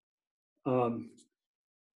forward.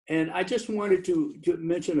 And I just wanted to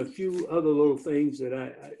mention a few other little things that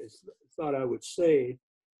I thought I would say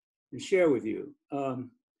and share with you.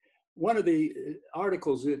 One of the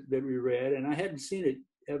articles that we read, and I hadn't seen it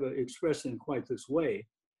ever expressed in quite this way,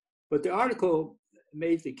 but the article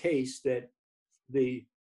made the case that the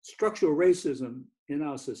structural racism in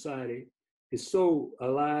our society is so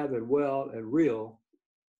alive and well and real,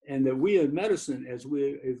 and that we in medicine, as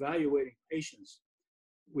we're evaluating patients,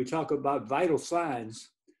 we talk about vital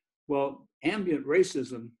signs. Well, ambient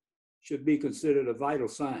racism should be considered a vital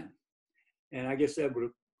sign. And I guess that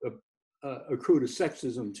would accrue to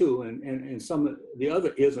sexism too, and some of the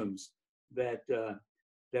other isms that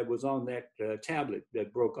was on that tablet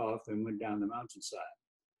that broke off and went down the mountainside.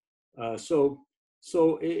 So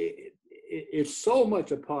it's so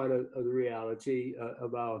much a part of the reality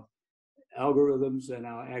of our algorithms and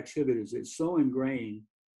our activities. It's so ingrained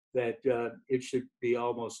that it should be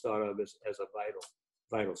almost thought of as a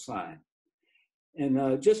vital sign.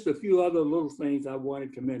 And just a few other little things I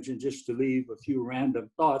wanted to mention, just to leave a few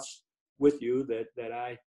random thoughts with you that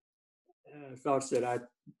I thoughts that I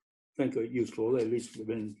think are useful, at least have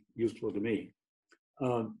been useful to me.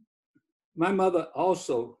 My mother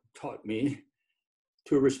also taught me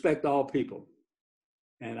to respect all people.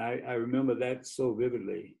 And I remember that so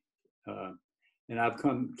vividly. And I've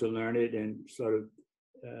come to learn it and sort of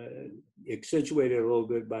accentuate it a little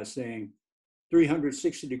bit by saying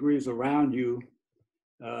 360 degrees around you,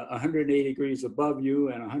 180 degrees above you,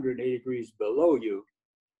 and 180 degrees below you.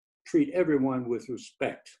 Treat everyone with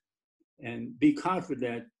respect and be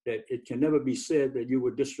confident that it can never be said that you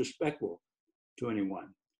were disrespectful to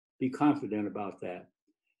anyone. Be confident about that.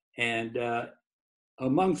 And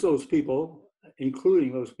amongst those people,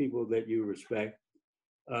 including those people that you respect,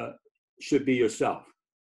 should be yourself.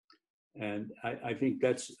 And I think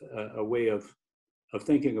that's a way of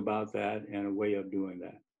thinking about that and a way of doing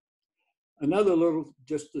that. Another little,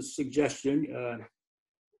 just a suggestion,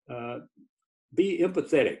 be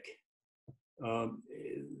empathetic.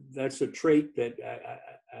 That's a trait that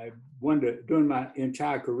I wonder during my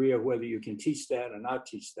entire career whether you can teach that or not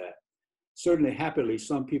teach that. Certainly, happily,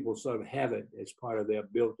 some people sort of have it as part of their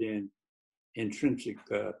built-in intrinsic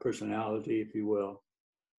personality, if you will.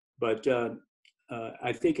 But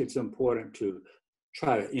I think it's important to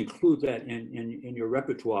try to include that in your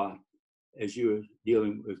repertoire as you're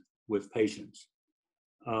dealing with patients.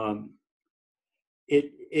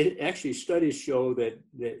 It actually, studies show that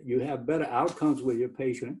you have better outcomes with your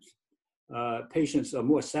patients. Patients are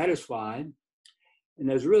more satisfied, and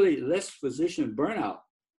there's really less physician burnout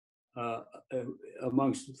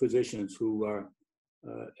amongst physicians who are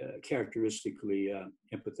characteristically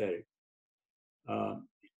empathetic.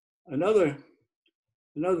 Another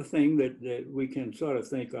thing that we can sort of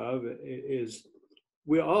think of is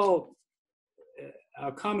our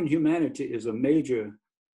common humanity is a major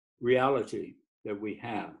reality that we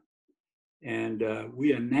have. And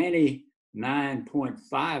we are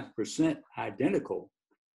 99.5% identical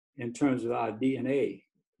in terms of our DNA.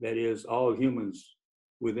 That is, all humans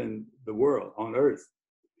within the world, on earth.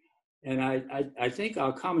 And I think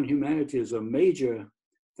our common humanity is a major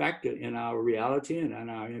factor in our reality and in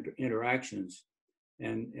our interactions.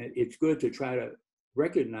 And it's good to try to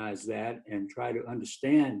recognize that and try to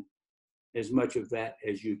understand as much of that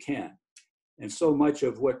as you can. And so much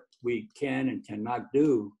of what we can and cannot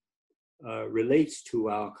do relates to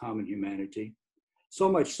our common humanity. So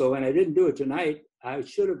much so, and I didn't do it tonight, I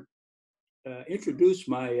should have introduced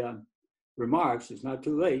my remarks, it's not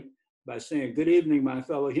too late, by saying, good evening, my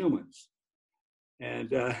fellow humans.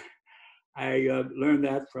 And I learned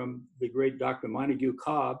that from the great Dr. Montague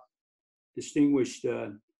Cobb, distinguished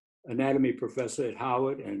anatomy professor at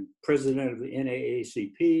Howard and president of the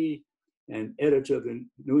NAACP and editor of the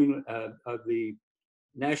New England, of the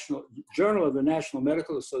National Journal of the National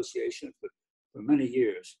Medical Association for many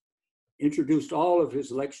years. Introduced all of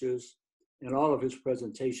his lectures and all of his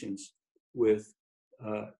presentations with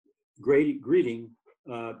greeting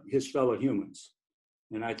his fellow humans.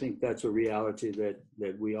 And I think that's a reality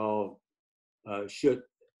that we all should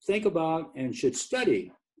think about and should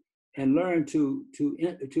study and learn to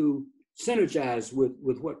synergize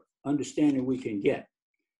with what understanding we can get.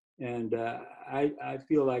 And I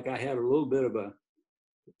feel like I had a little bit of a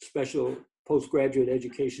special postgraduate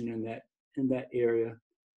education in that area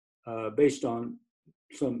based on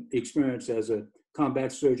some experience as a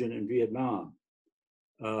combat surgeon in Vietnam,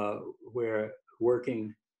 where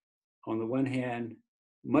working on the one hand,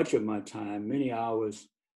 much of my time, many hours,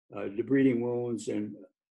 debriding wounds and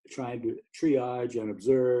trying to triage and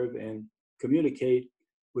observe and communicate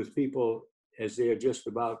with people as they are just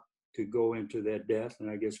about to go into their death. And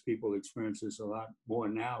I guess people experience this a lot more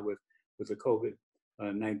now with the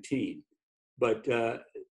COVID-19. But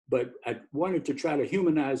I wanted to try to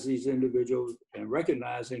humanize these individuals and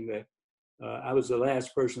recognizing that I was the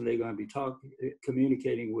last person they're going to be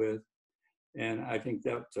communicating with. And I think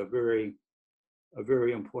that's a very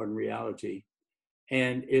important reality.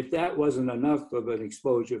 And if that wasn't enough of an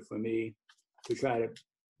exposure for me to try to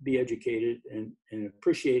be educated and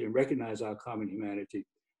appreciate and recognize our common humanity,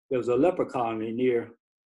 there was a leper colony near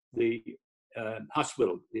the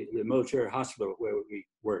hospital, the military hospital where we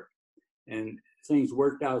worked. And things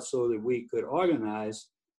worked out so that we could organize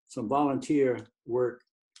some volunteer work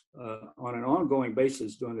on an ongoing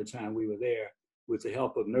basis during the time we were there with the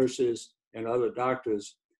help of nurses and other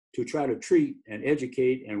doctors to try to treat and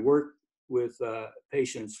educate and work with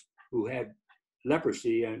patients who had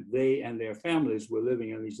leprosy, and they and their families were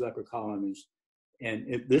living in these leper colonies.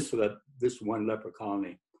 And this one leper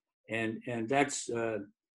colony. And that's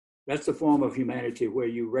the form of humanity where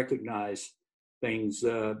you recognize things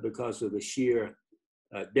because of the sheer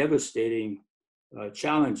devastating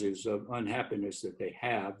challenges of unhappiness that they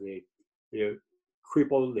have. They're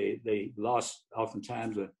crippled, they lost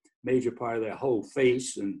oftentimes a major part of their whole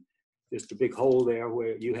face, and just a big hole there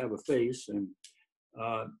where you have a face, and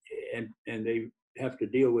they have to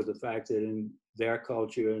deal with the fact that in their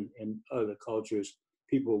culture and other cultures,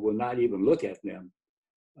 people will not even look at them.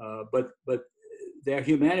 But their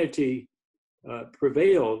humanity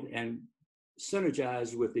prevailed and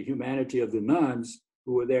synergized with the humanity of the nuns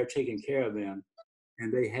who were there taking care of them.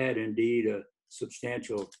 And they had indeed a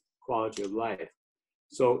substantial quality of life.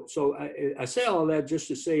 So I say all that just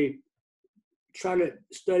to say, try to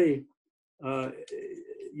study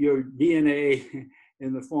your DNA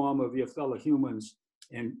in the form of your fellow humans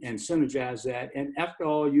and synergize that. And after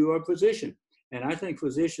all, you are a physician. And I think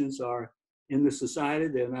physicians are in the society,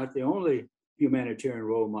 they're not the only humanitarian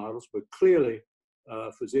role models, but clearly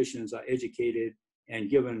physicians are educated and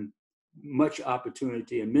given much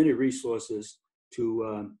opportunity and many resources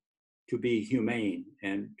to be humane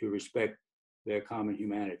and to respect their common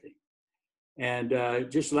humanity. And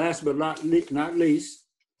just last but not least,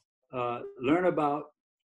 learn about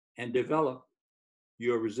and develop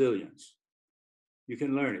your resilience. You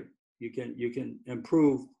can learn it. You can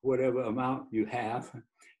improve whatever amount you have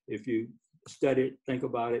if you study it, think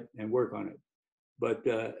about it, and work on it. But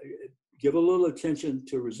give a little attention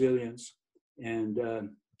to resilience and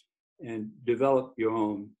develop your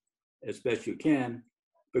own as best you can,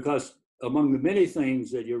 because among the many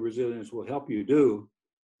things that your resilience will help you do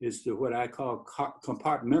is to what I call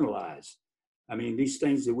compartmentalize. I mean, these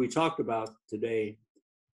things that we talked about today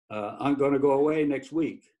aren't going to go away next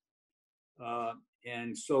week.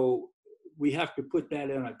 And so we have to put that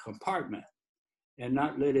in a compartment and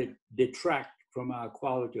not let it detract from our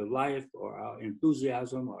quality of life or our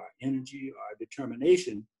enthusiasm or our energy or our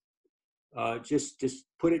determination. Just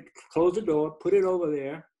close the door, put it over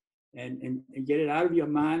there, and get it out of your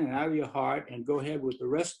mind and out of your heart, and go ahead with the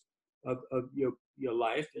rest of your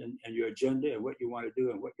life and your agenda and what you want to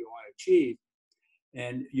do and what you want to achieve.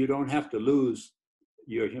 And you don't have to lose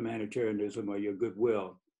your humanitarianism or your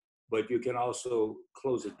goodwill, but you can also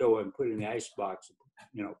close the door and put it in the icebox,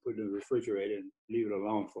 put it in the refrigerator and leave it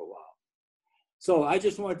alone for a while. So I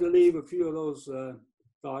just wanted to leave a few of those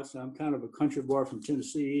thoughts. I'm kind of a country boy from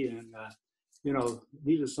Tennessee, and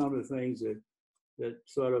these are some of the things that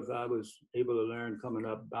sort of I was able to learn coming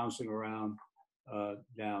up, bouncing around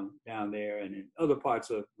down there and in other parts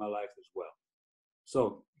of my life as well.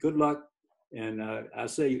 So good luck, and I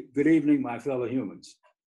say good evening, my fellow humans.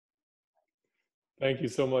 Thank you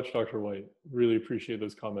so much, Dr. White. Really appreciate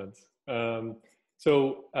those comments.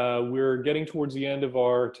 So we're getting towards the end of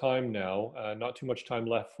our time now. Not too much time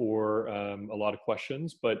left for a lot of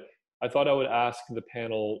questions, but I thought I would ask the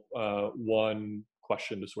panel one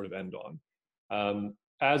question to sort of end on.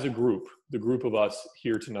 As a group, the group of us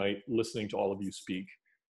here tonight listening to all of you speak,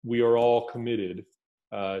 we are all committed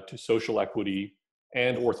to social equity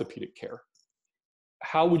and orthopedic care.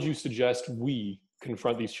 How would you suggest we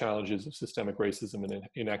confront these challenges of systemic racism and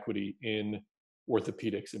inequity in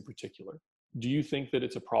orthopedics in particular? Do you think that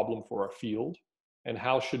it's a problem for our field? And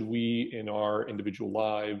how should we in our individual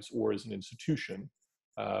lives or as an institution,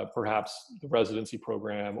 perhaps the residency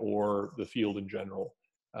program or the field in general,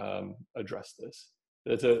 address this?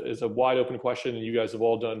 It's a wide open question, and you guys have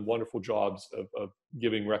all done wonderful jobs of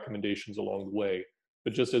giving recommendations along the way.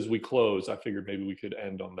 But just as we close, I figured maybe we could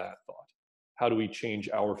end on that thought. How do we change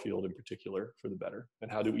our field in particular for the better?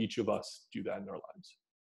 And how do each of us do that in our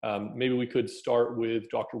lives? Maybe we could start with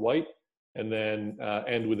Dr. White and then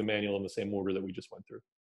end with Emmanuel in the same order that we just went through.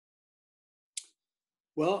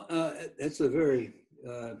 Well, that's a very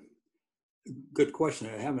good question.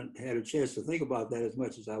 I haven't had a chance to think about that as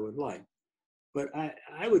much as I would like. But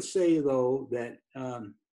I would say, though, that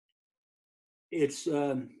it's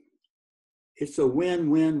a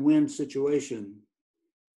win-win-win situation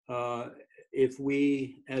if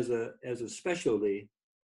we, as a specialty,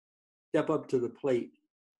 step up to the plate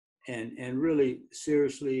and really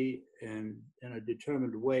seriously and in a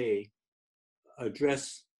determined way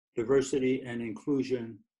address diversity and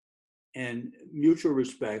inclusion and mutual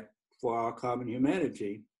respect for our common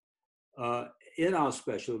humanity in our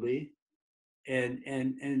specialty,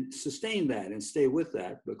 and sustain that and stay with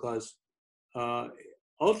that, because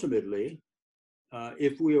ultimately,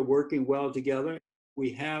 if we are working well together,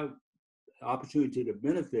 we have the opportunity to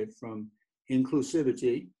benefit from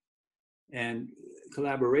inclusivity and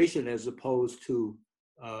collaboration as opposed to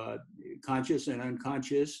conscious and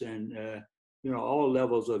unconscious and all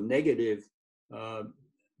levels of negative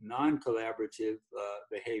non-collaborative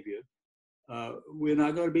behavior. We're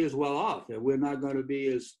not going to be as well off, and we're not going to be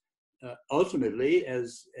as ultimately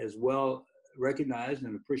as well recognized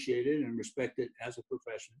and appreciated and respected as a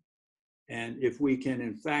profession. And if we can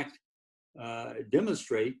in fact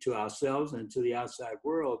demonstrate to ourselves and to the outside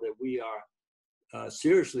world that we are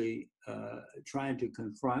seriously trying to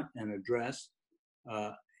confront and address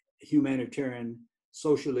humanitarian,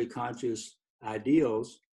 socially conscious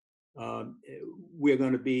ideals, we're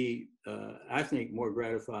going to be, I think, more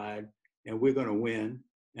gratified, and we're going to win,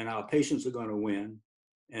 and our patients are going to win,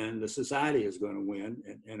 and the society is going to win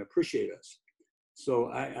and appreciate us. So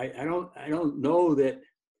I don't know that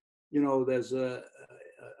there's a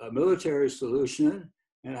military solution,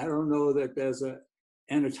 and I don't know that there's an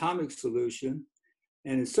anatomic solution,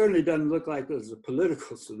 and it certainly doesn't look like there's a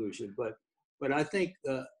political solution. But I think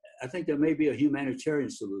there may be a humanitarian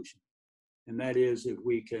solution, and that is if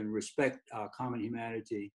we can respect our common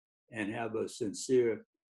humanity and have a sincere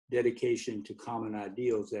dedication to common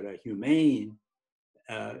ideals that are humane,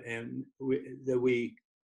 and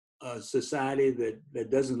a society that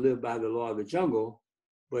doesn't live by the law of the jungle,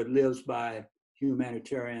 but lives by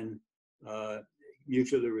humanitarian,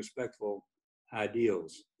 mutually respectful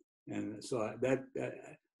ideals. And so that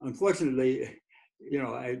unfortunately,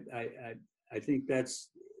 I think that's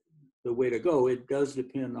the way to go. It does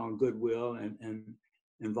depend on goodwill and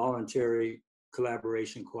voluntary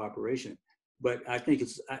collaboration, cooperation. But I think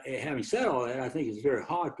having said all that, I think it's very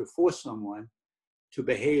hard to force someone to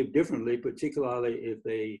behave differently, particularly if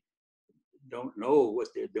they don't know what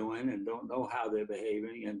they're doing and don't know how they're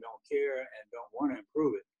behaving and don't care and don't want to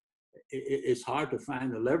improve it. It's hard to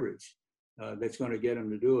find the leverage that's going to get them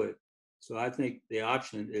to do it. So I think the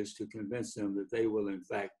option is to convince them that they will in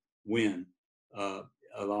fact win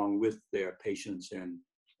along with their patients and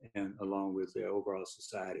along with their overall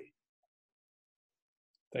society.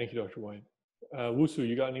 Thank you, Dr. White. Wusu,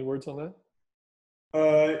 you got any words on that?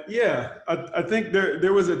 Yeah, I think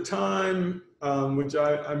there was a time which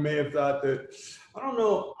I may have thought that I don't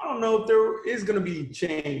know if there is going to be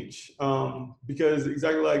change, because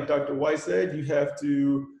exactly like Dr. White said, you have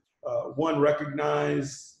to one,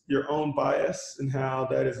 recognize your own bias and how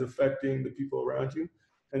that is affecting the people around you.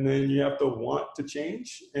 And then you have to want to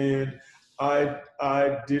change. And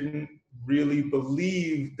I didn't really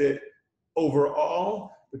believe that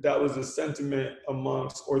overall that was a sentiment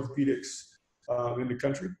amongst orthopedics in the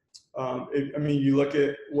country. I mean, you look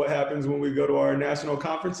at what happens when we go to our national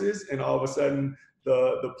conferences and all of a sudden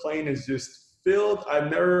the plane is just filled. I've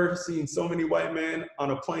never seen so many white men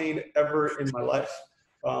on a plane ever in my life.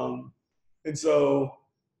 And so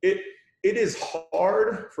it is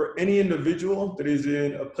hard for any individual that is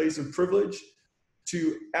in a place of privilege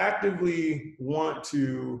to actively want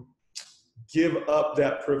to give up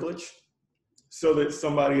that privilege so that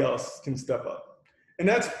somebody else can step up. And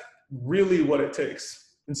that's really what it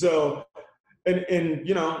takes. And so, and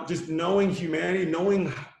you know, just knowing humanity,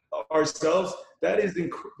 knowing ourselves, that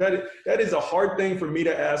is a hard thing for me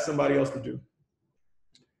to ask somebody else to do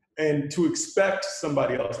and to expect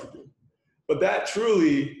somebody else to do. But that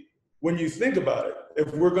truly, when you think about it,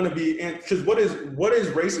 if we're going to be, because what is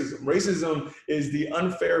racism? Racism is the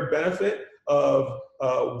unfair benefit of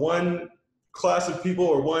one class of people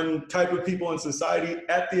or one type of people in society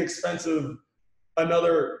at the expense of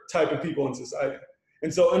another type of people in society.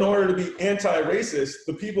 And so in order to be anti-racist,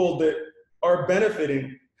 the people that are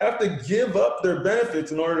benefiting have to give up their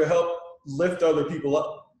benefits in order to help lift other people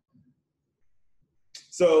up.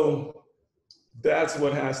 So that's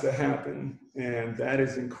what has to happen. And that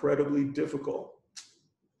is incredibly difficult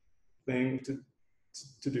thing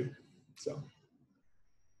to do. So.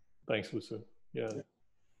 Thanks, Wusu. Yeah.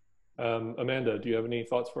 Amanda, do you have any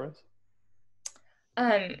thoughts for us?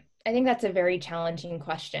 I think that's a very challenging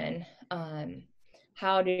question.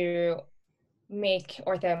 How to make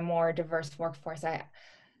ortho a more diverse workforce?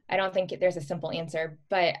 I don't think there's a simple answer,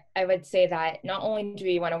 but I would say that not only do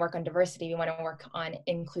we want to work on diversity, we want to work on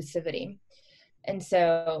inclusivity. And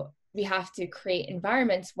so we have to create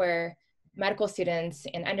environments where medical students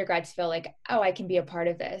and undergrads feel like, oh, I can be a part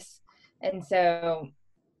of this. And so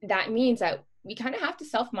that means that we kind of have to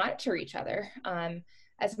self-monitor each other.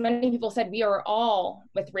 As many people said, we are all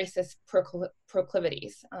with racist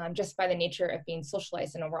proclivities just by the nature of being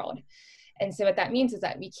socialized in a world. And so what that means is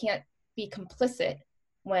that we can't be complicit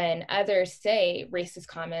when others say racist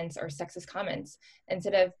comments or sexist comments.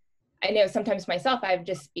 Instead of, I know sometimes myself, I would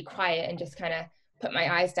just be quiet and just kind of put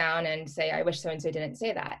my eyes down and say, I wish so-and-so didn't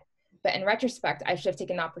say that. But in retrospect, I should have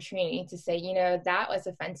taken the opportunity to say, you know, that was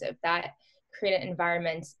offensive. That created an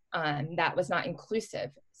environment that was not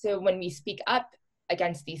inclusive. So when we speak up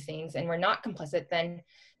against these things and we're not complicit, then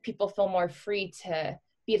people feel more free to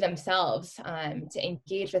be themselves, to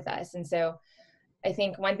engage with us. And so I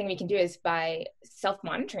think one thing we can do is by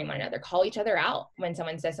self-monitoring one another, call each other out when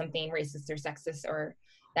someone says something racist or sexist or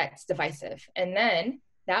that's divisive. And then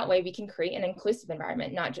that way we can create an inclusive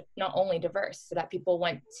environment, not only diverse, so that people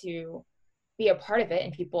want to be a part of it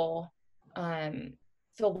and people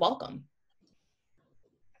feel welcome.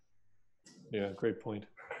 Yeah, great point.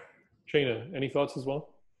 Shaina, any thoughts as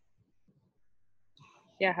well?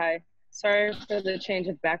 Yeah, hi. Sorry for the change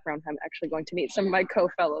of background. I'm actually going to meet some of my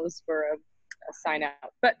co-fellows for a sign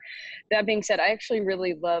out. But that being said, I actually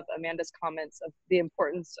really love Amanda's comments of the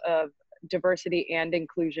importance of diversity and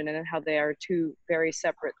inclusion and how they are two very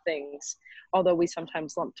separate things, although we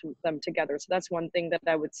sometimes lump them together. So that's one thing that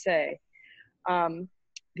I would say.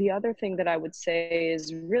 The other thing that I would say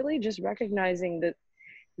is really just recognizing that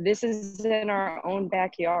this is in our own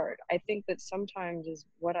backyard. I think that sometimes is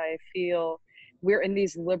what I feel, we're in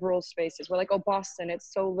these liberal spaces. We're like, oh, Boston,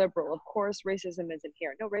 it's so liberal. Of course, racism isn't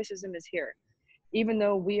here. No, racism is here. Even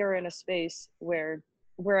though we are in a space where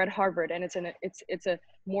we're at Harvard and it's a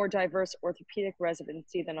more diverse orthopedic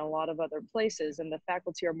residency than a lot of other places, and the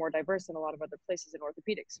faculty are more diverse than a lot of other places in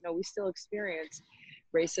orthopedics. No, we still experience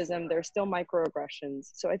racism. There's still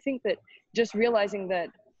microaggressions. So I think that just realizing that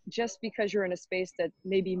just because you're in a space that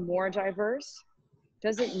may be more diverse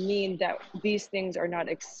doesn't mean that these things are not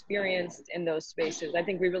experienced in those spaces. I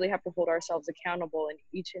think we really have to hold ourselves accountable in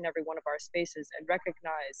each and every one of our spaces and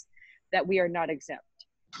recognize that we are not exempt.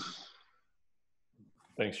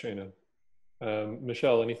 Thanks, Shaina.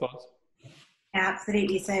 Michelle, any thoughts? Yeah,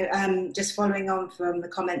 absolutely. So just following on from the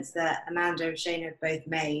comments that Amanda and Shaina have both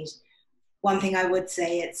made, one thing I would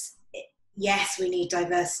say yes, we need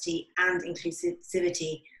diversity and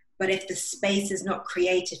inclusivity, but if the space is not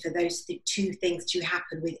created for those two things to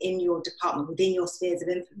happen within your department, within your spheres of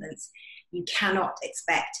influence, you cannot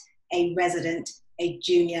expect a resident, a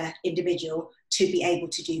junior individual to be able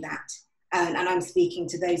to do that. And I'm speaking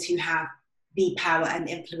to those who have the power and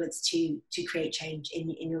influence to create change in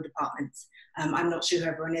your departments. I'm not sure who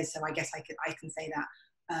everyone is, so I guess I can say that.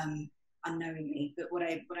 unknowingly. But what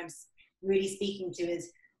I'm really speaking to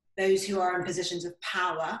is those who are in positions of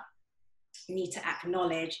power need to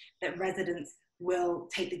acknowledge that residents will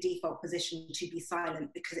take the default position to be silent,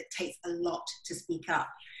 because it takes a lot to speak up.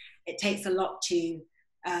 It takes a lot to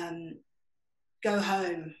go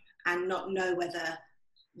home and not know whether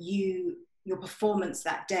your performance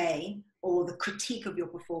that day or the critique of your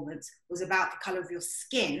performance was about the color of your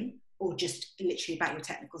skin or just literally about your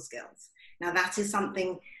technical skills. Now that is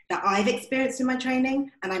something that I've experienced in my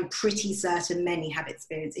training, and I'm pretty certain many have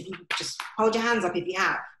experienced. If you just hold your hands up if you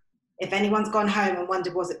have. If anyone's gone home and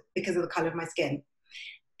wondered, was it because of the color of my skin?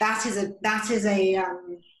 That is a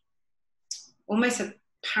almost a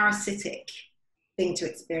parasitic thing to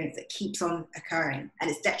experience that keeps on occurring, and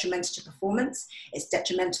it's detrimental to performance, it's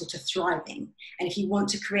detrimental to thriving. And if you want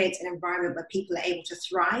to create an environment where people are able to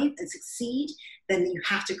thrive and succeed, then you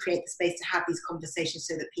have to create the space to have these conversations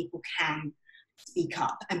so that people can speak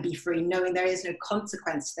up and be free, knowing there is no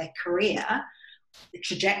consequence to their career, the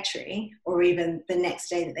trajectory, or even the next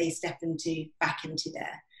day that they step back into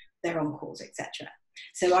their on-calls, etc.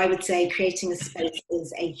 So I would say creating a space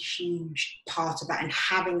is a huge part of that, and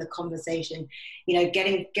having the conversation,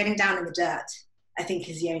 getting down in the dirt, I think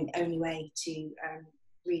is the only way to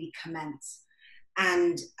really commence.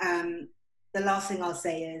 And the last thing I'll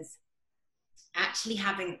say is actually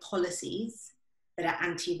having policies that are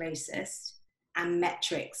anti-racist and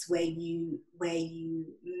metrics where you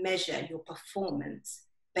measure your performance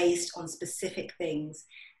based on specific things.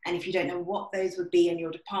 And if you don't know what those would be in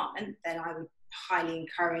your department, then I would highly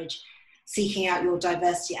encourage seeking out your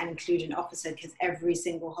diversity and inclusion officer, because every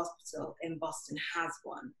single hospital in Boston has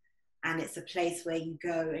one. And it's a place where you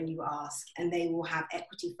go and you ask, and they will have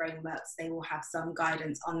equity frameworks, they will have some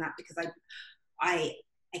guidance on that, because I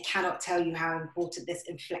cannot tell you how important this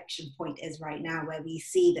inflection point is right now, where we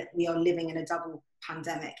see that we are living in a double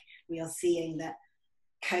pandemic. We are seeing that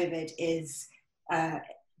COVID is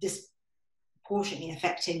disproportionately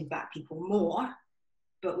affecting Black people more,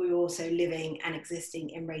 but we're also living and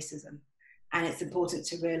existing in racism. And it's important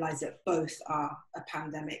to realize that both are a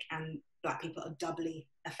pandemic, and Black people are doubly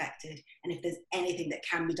affected. And if there's anything that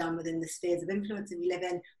can be done within the spheres of influence that we live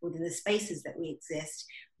in, within the spaces that we exist,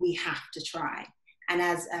 we have to try. And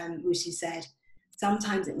as Wusu said,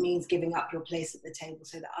 sometimes it means giving up your place at the table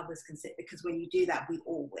so that others can sit, because when you do that, we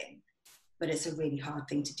all win. But it's a really hard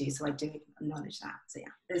thing to do, so I do acknowledge that. So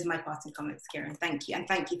yeah, those are my parting comments, Kieran. Thank you, and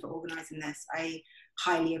thank you for organising this. I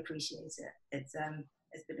highly appreciate it. It's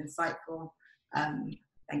been insightful.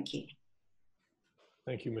 Thank you.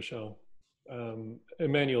 Thank you, Michelle.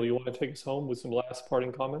 Emmanuel, you want to take us home with some last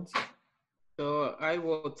parting comments? So I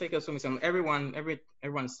will take us home with some. Everyone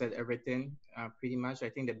said everything pretty much. I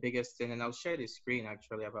think the biggest thing, and I'll share the screen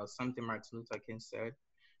actually, about something Martin Luther King said.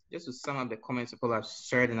 Just to sum up the comments people have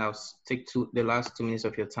shared, and I'll take the last 2 minutes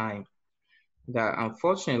of your time. That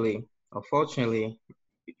unfortunately,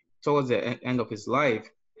 towards the end of his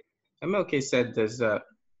life, MLK said there's the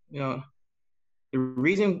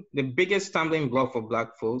biggest stumbling block for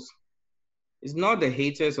Black folks is not the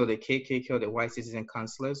haters or the KKK or the white citizen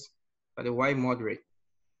councillors, but the white moderate,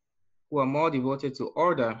 who are more devoted to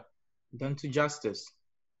order than to justice,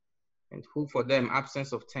 and who, for them,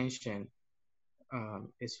 absence of tension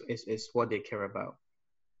is what they care about.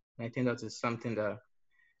 And I think that is something that,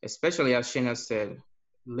 especially as Shaina said,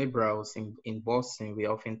 liberals in Boston, we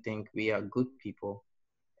often think we are good people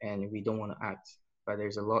and we don't want to act, but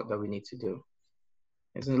there's a lot that we need to do.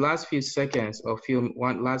 And so in the last few seconds or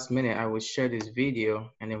one last minute, I will share this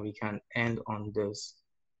video, and then we can end on this.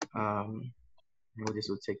 This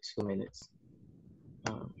will take 2 minutes.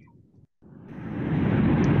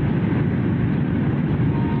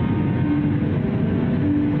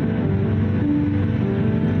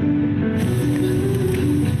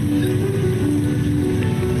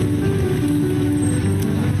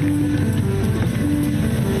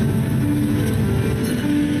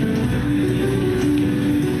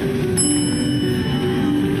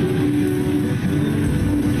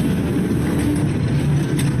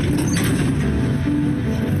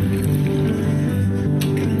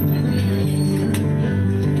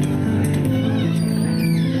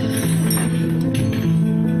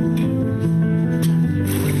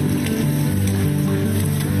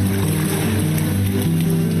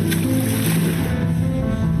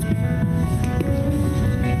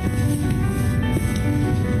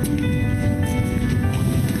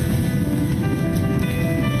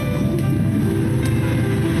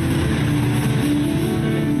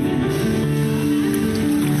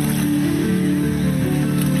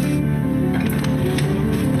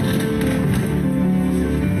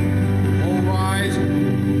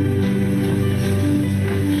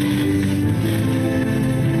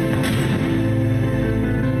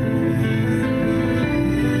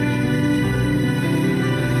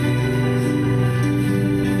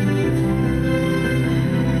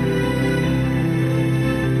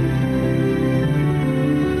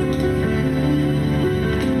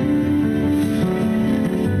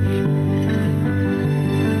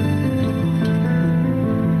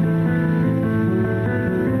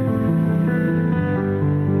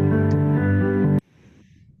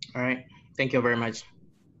 All right. Thank you very much.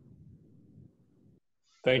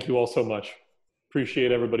 Thank you all so much.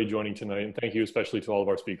 Appreciate everybody joining tonight. And thank you especially to all of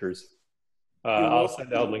our speakers. I'll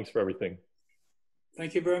send out links for everything.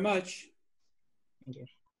 Thank you very much. Thank you.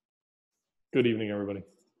 Good evening, everybody.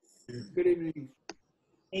 Good evening.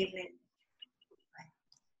 Evening.